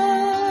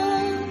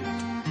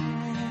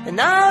 and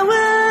I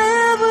will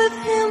live with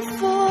him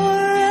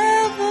forever.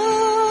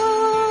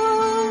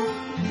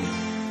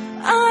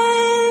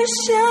 I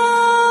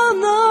shall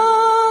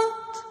not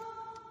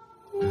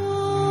want.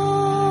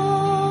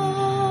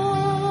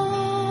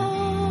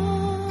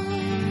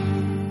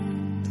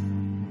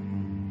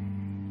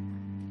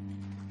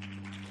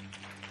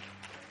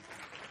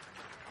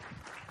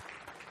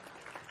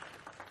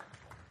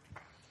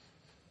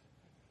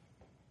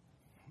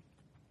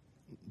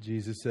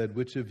 Jesus said,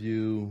 which of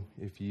you,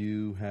 if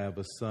you have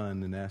a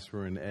son and ask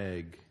for an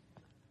egg,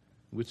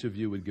 which of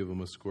you would give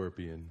him a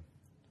scorpion?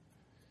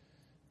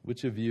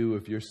 Which of you,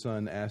 if your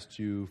son asked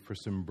you for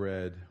some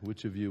bread,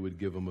 which of you would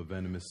give him a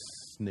venomous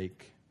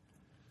snake?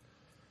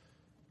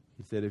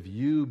 He said, if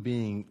you,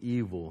 being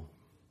evil,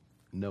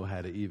 know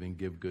how to even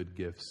give good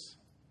gifts,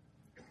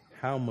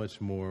 how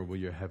much more will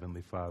your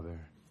heavenly Father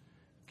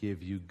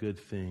give you good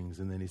things?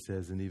 And then he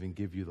says, and even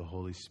give you the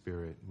Holy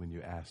Spirit when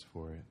you ask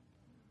for it.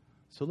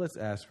 So let's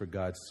ask for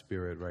God's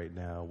Spirit right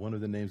now. One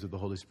of the names of the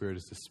Holy Spirit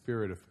is the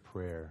Spirit of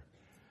prayer.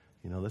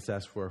 Let's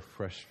ask for a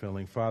fresh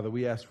filling. Father,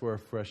 we ask for a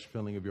fresh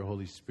filling of your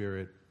Holy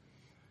Spirit.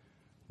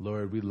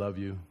 Lord, we love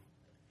you,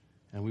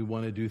 and we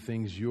want to do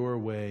things your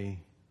way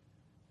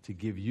to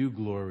give you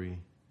glory.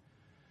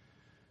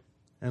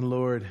 And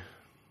Lord,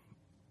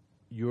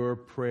 your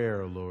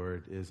prayer,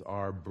 Lord, is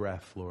our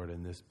breath, Lord,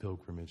 in this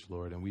pilgrimage,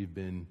 Lord. And we've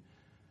been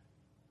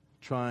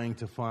trying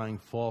to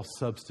find false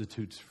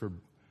substitutes for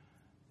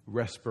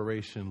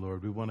respiration,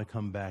 Lord. We want to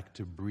come back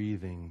to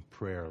breathing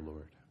prayer,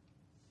 Lord.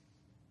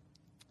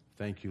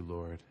 Thank you,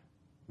 Lord.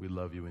 We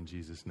love you in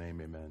Jesus' name.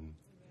 Amen.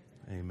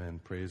 Amen.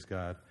 Praise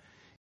God.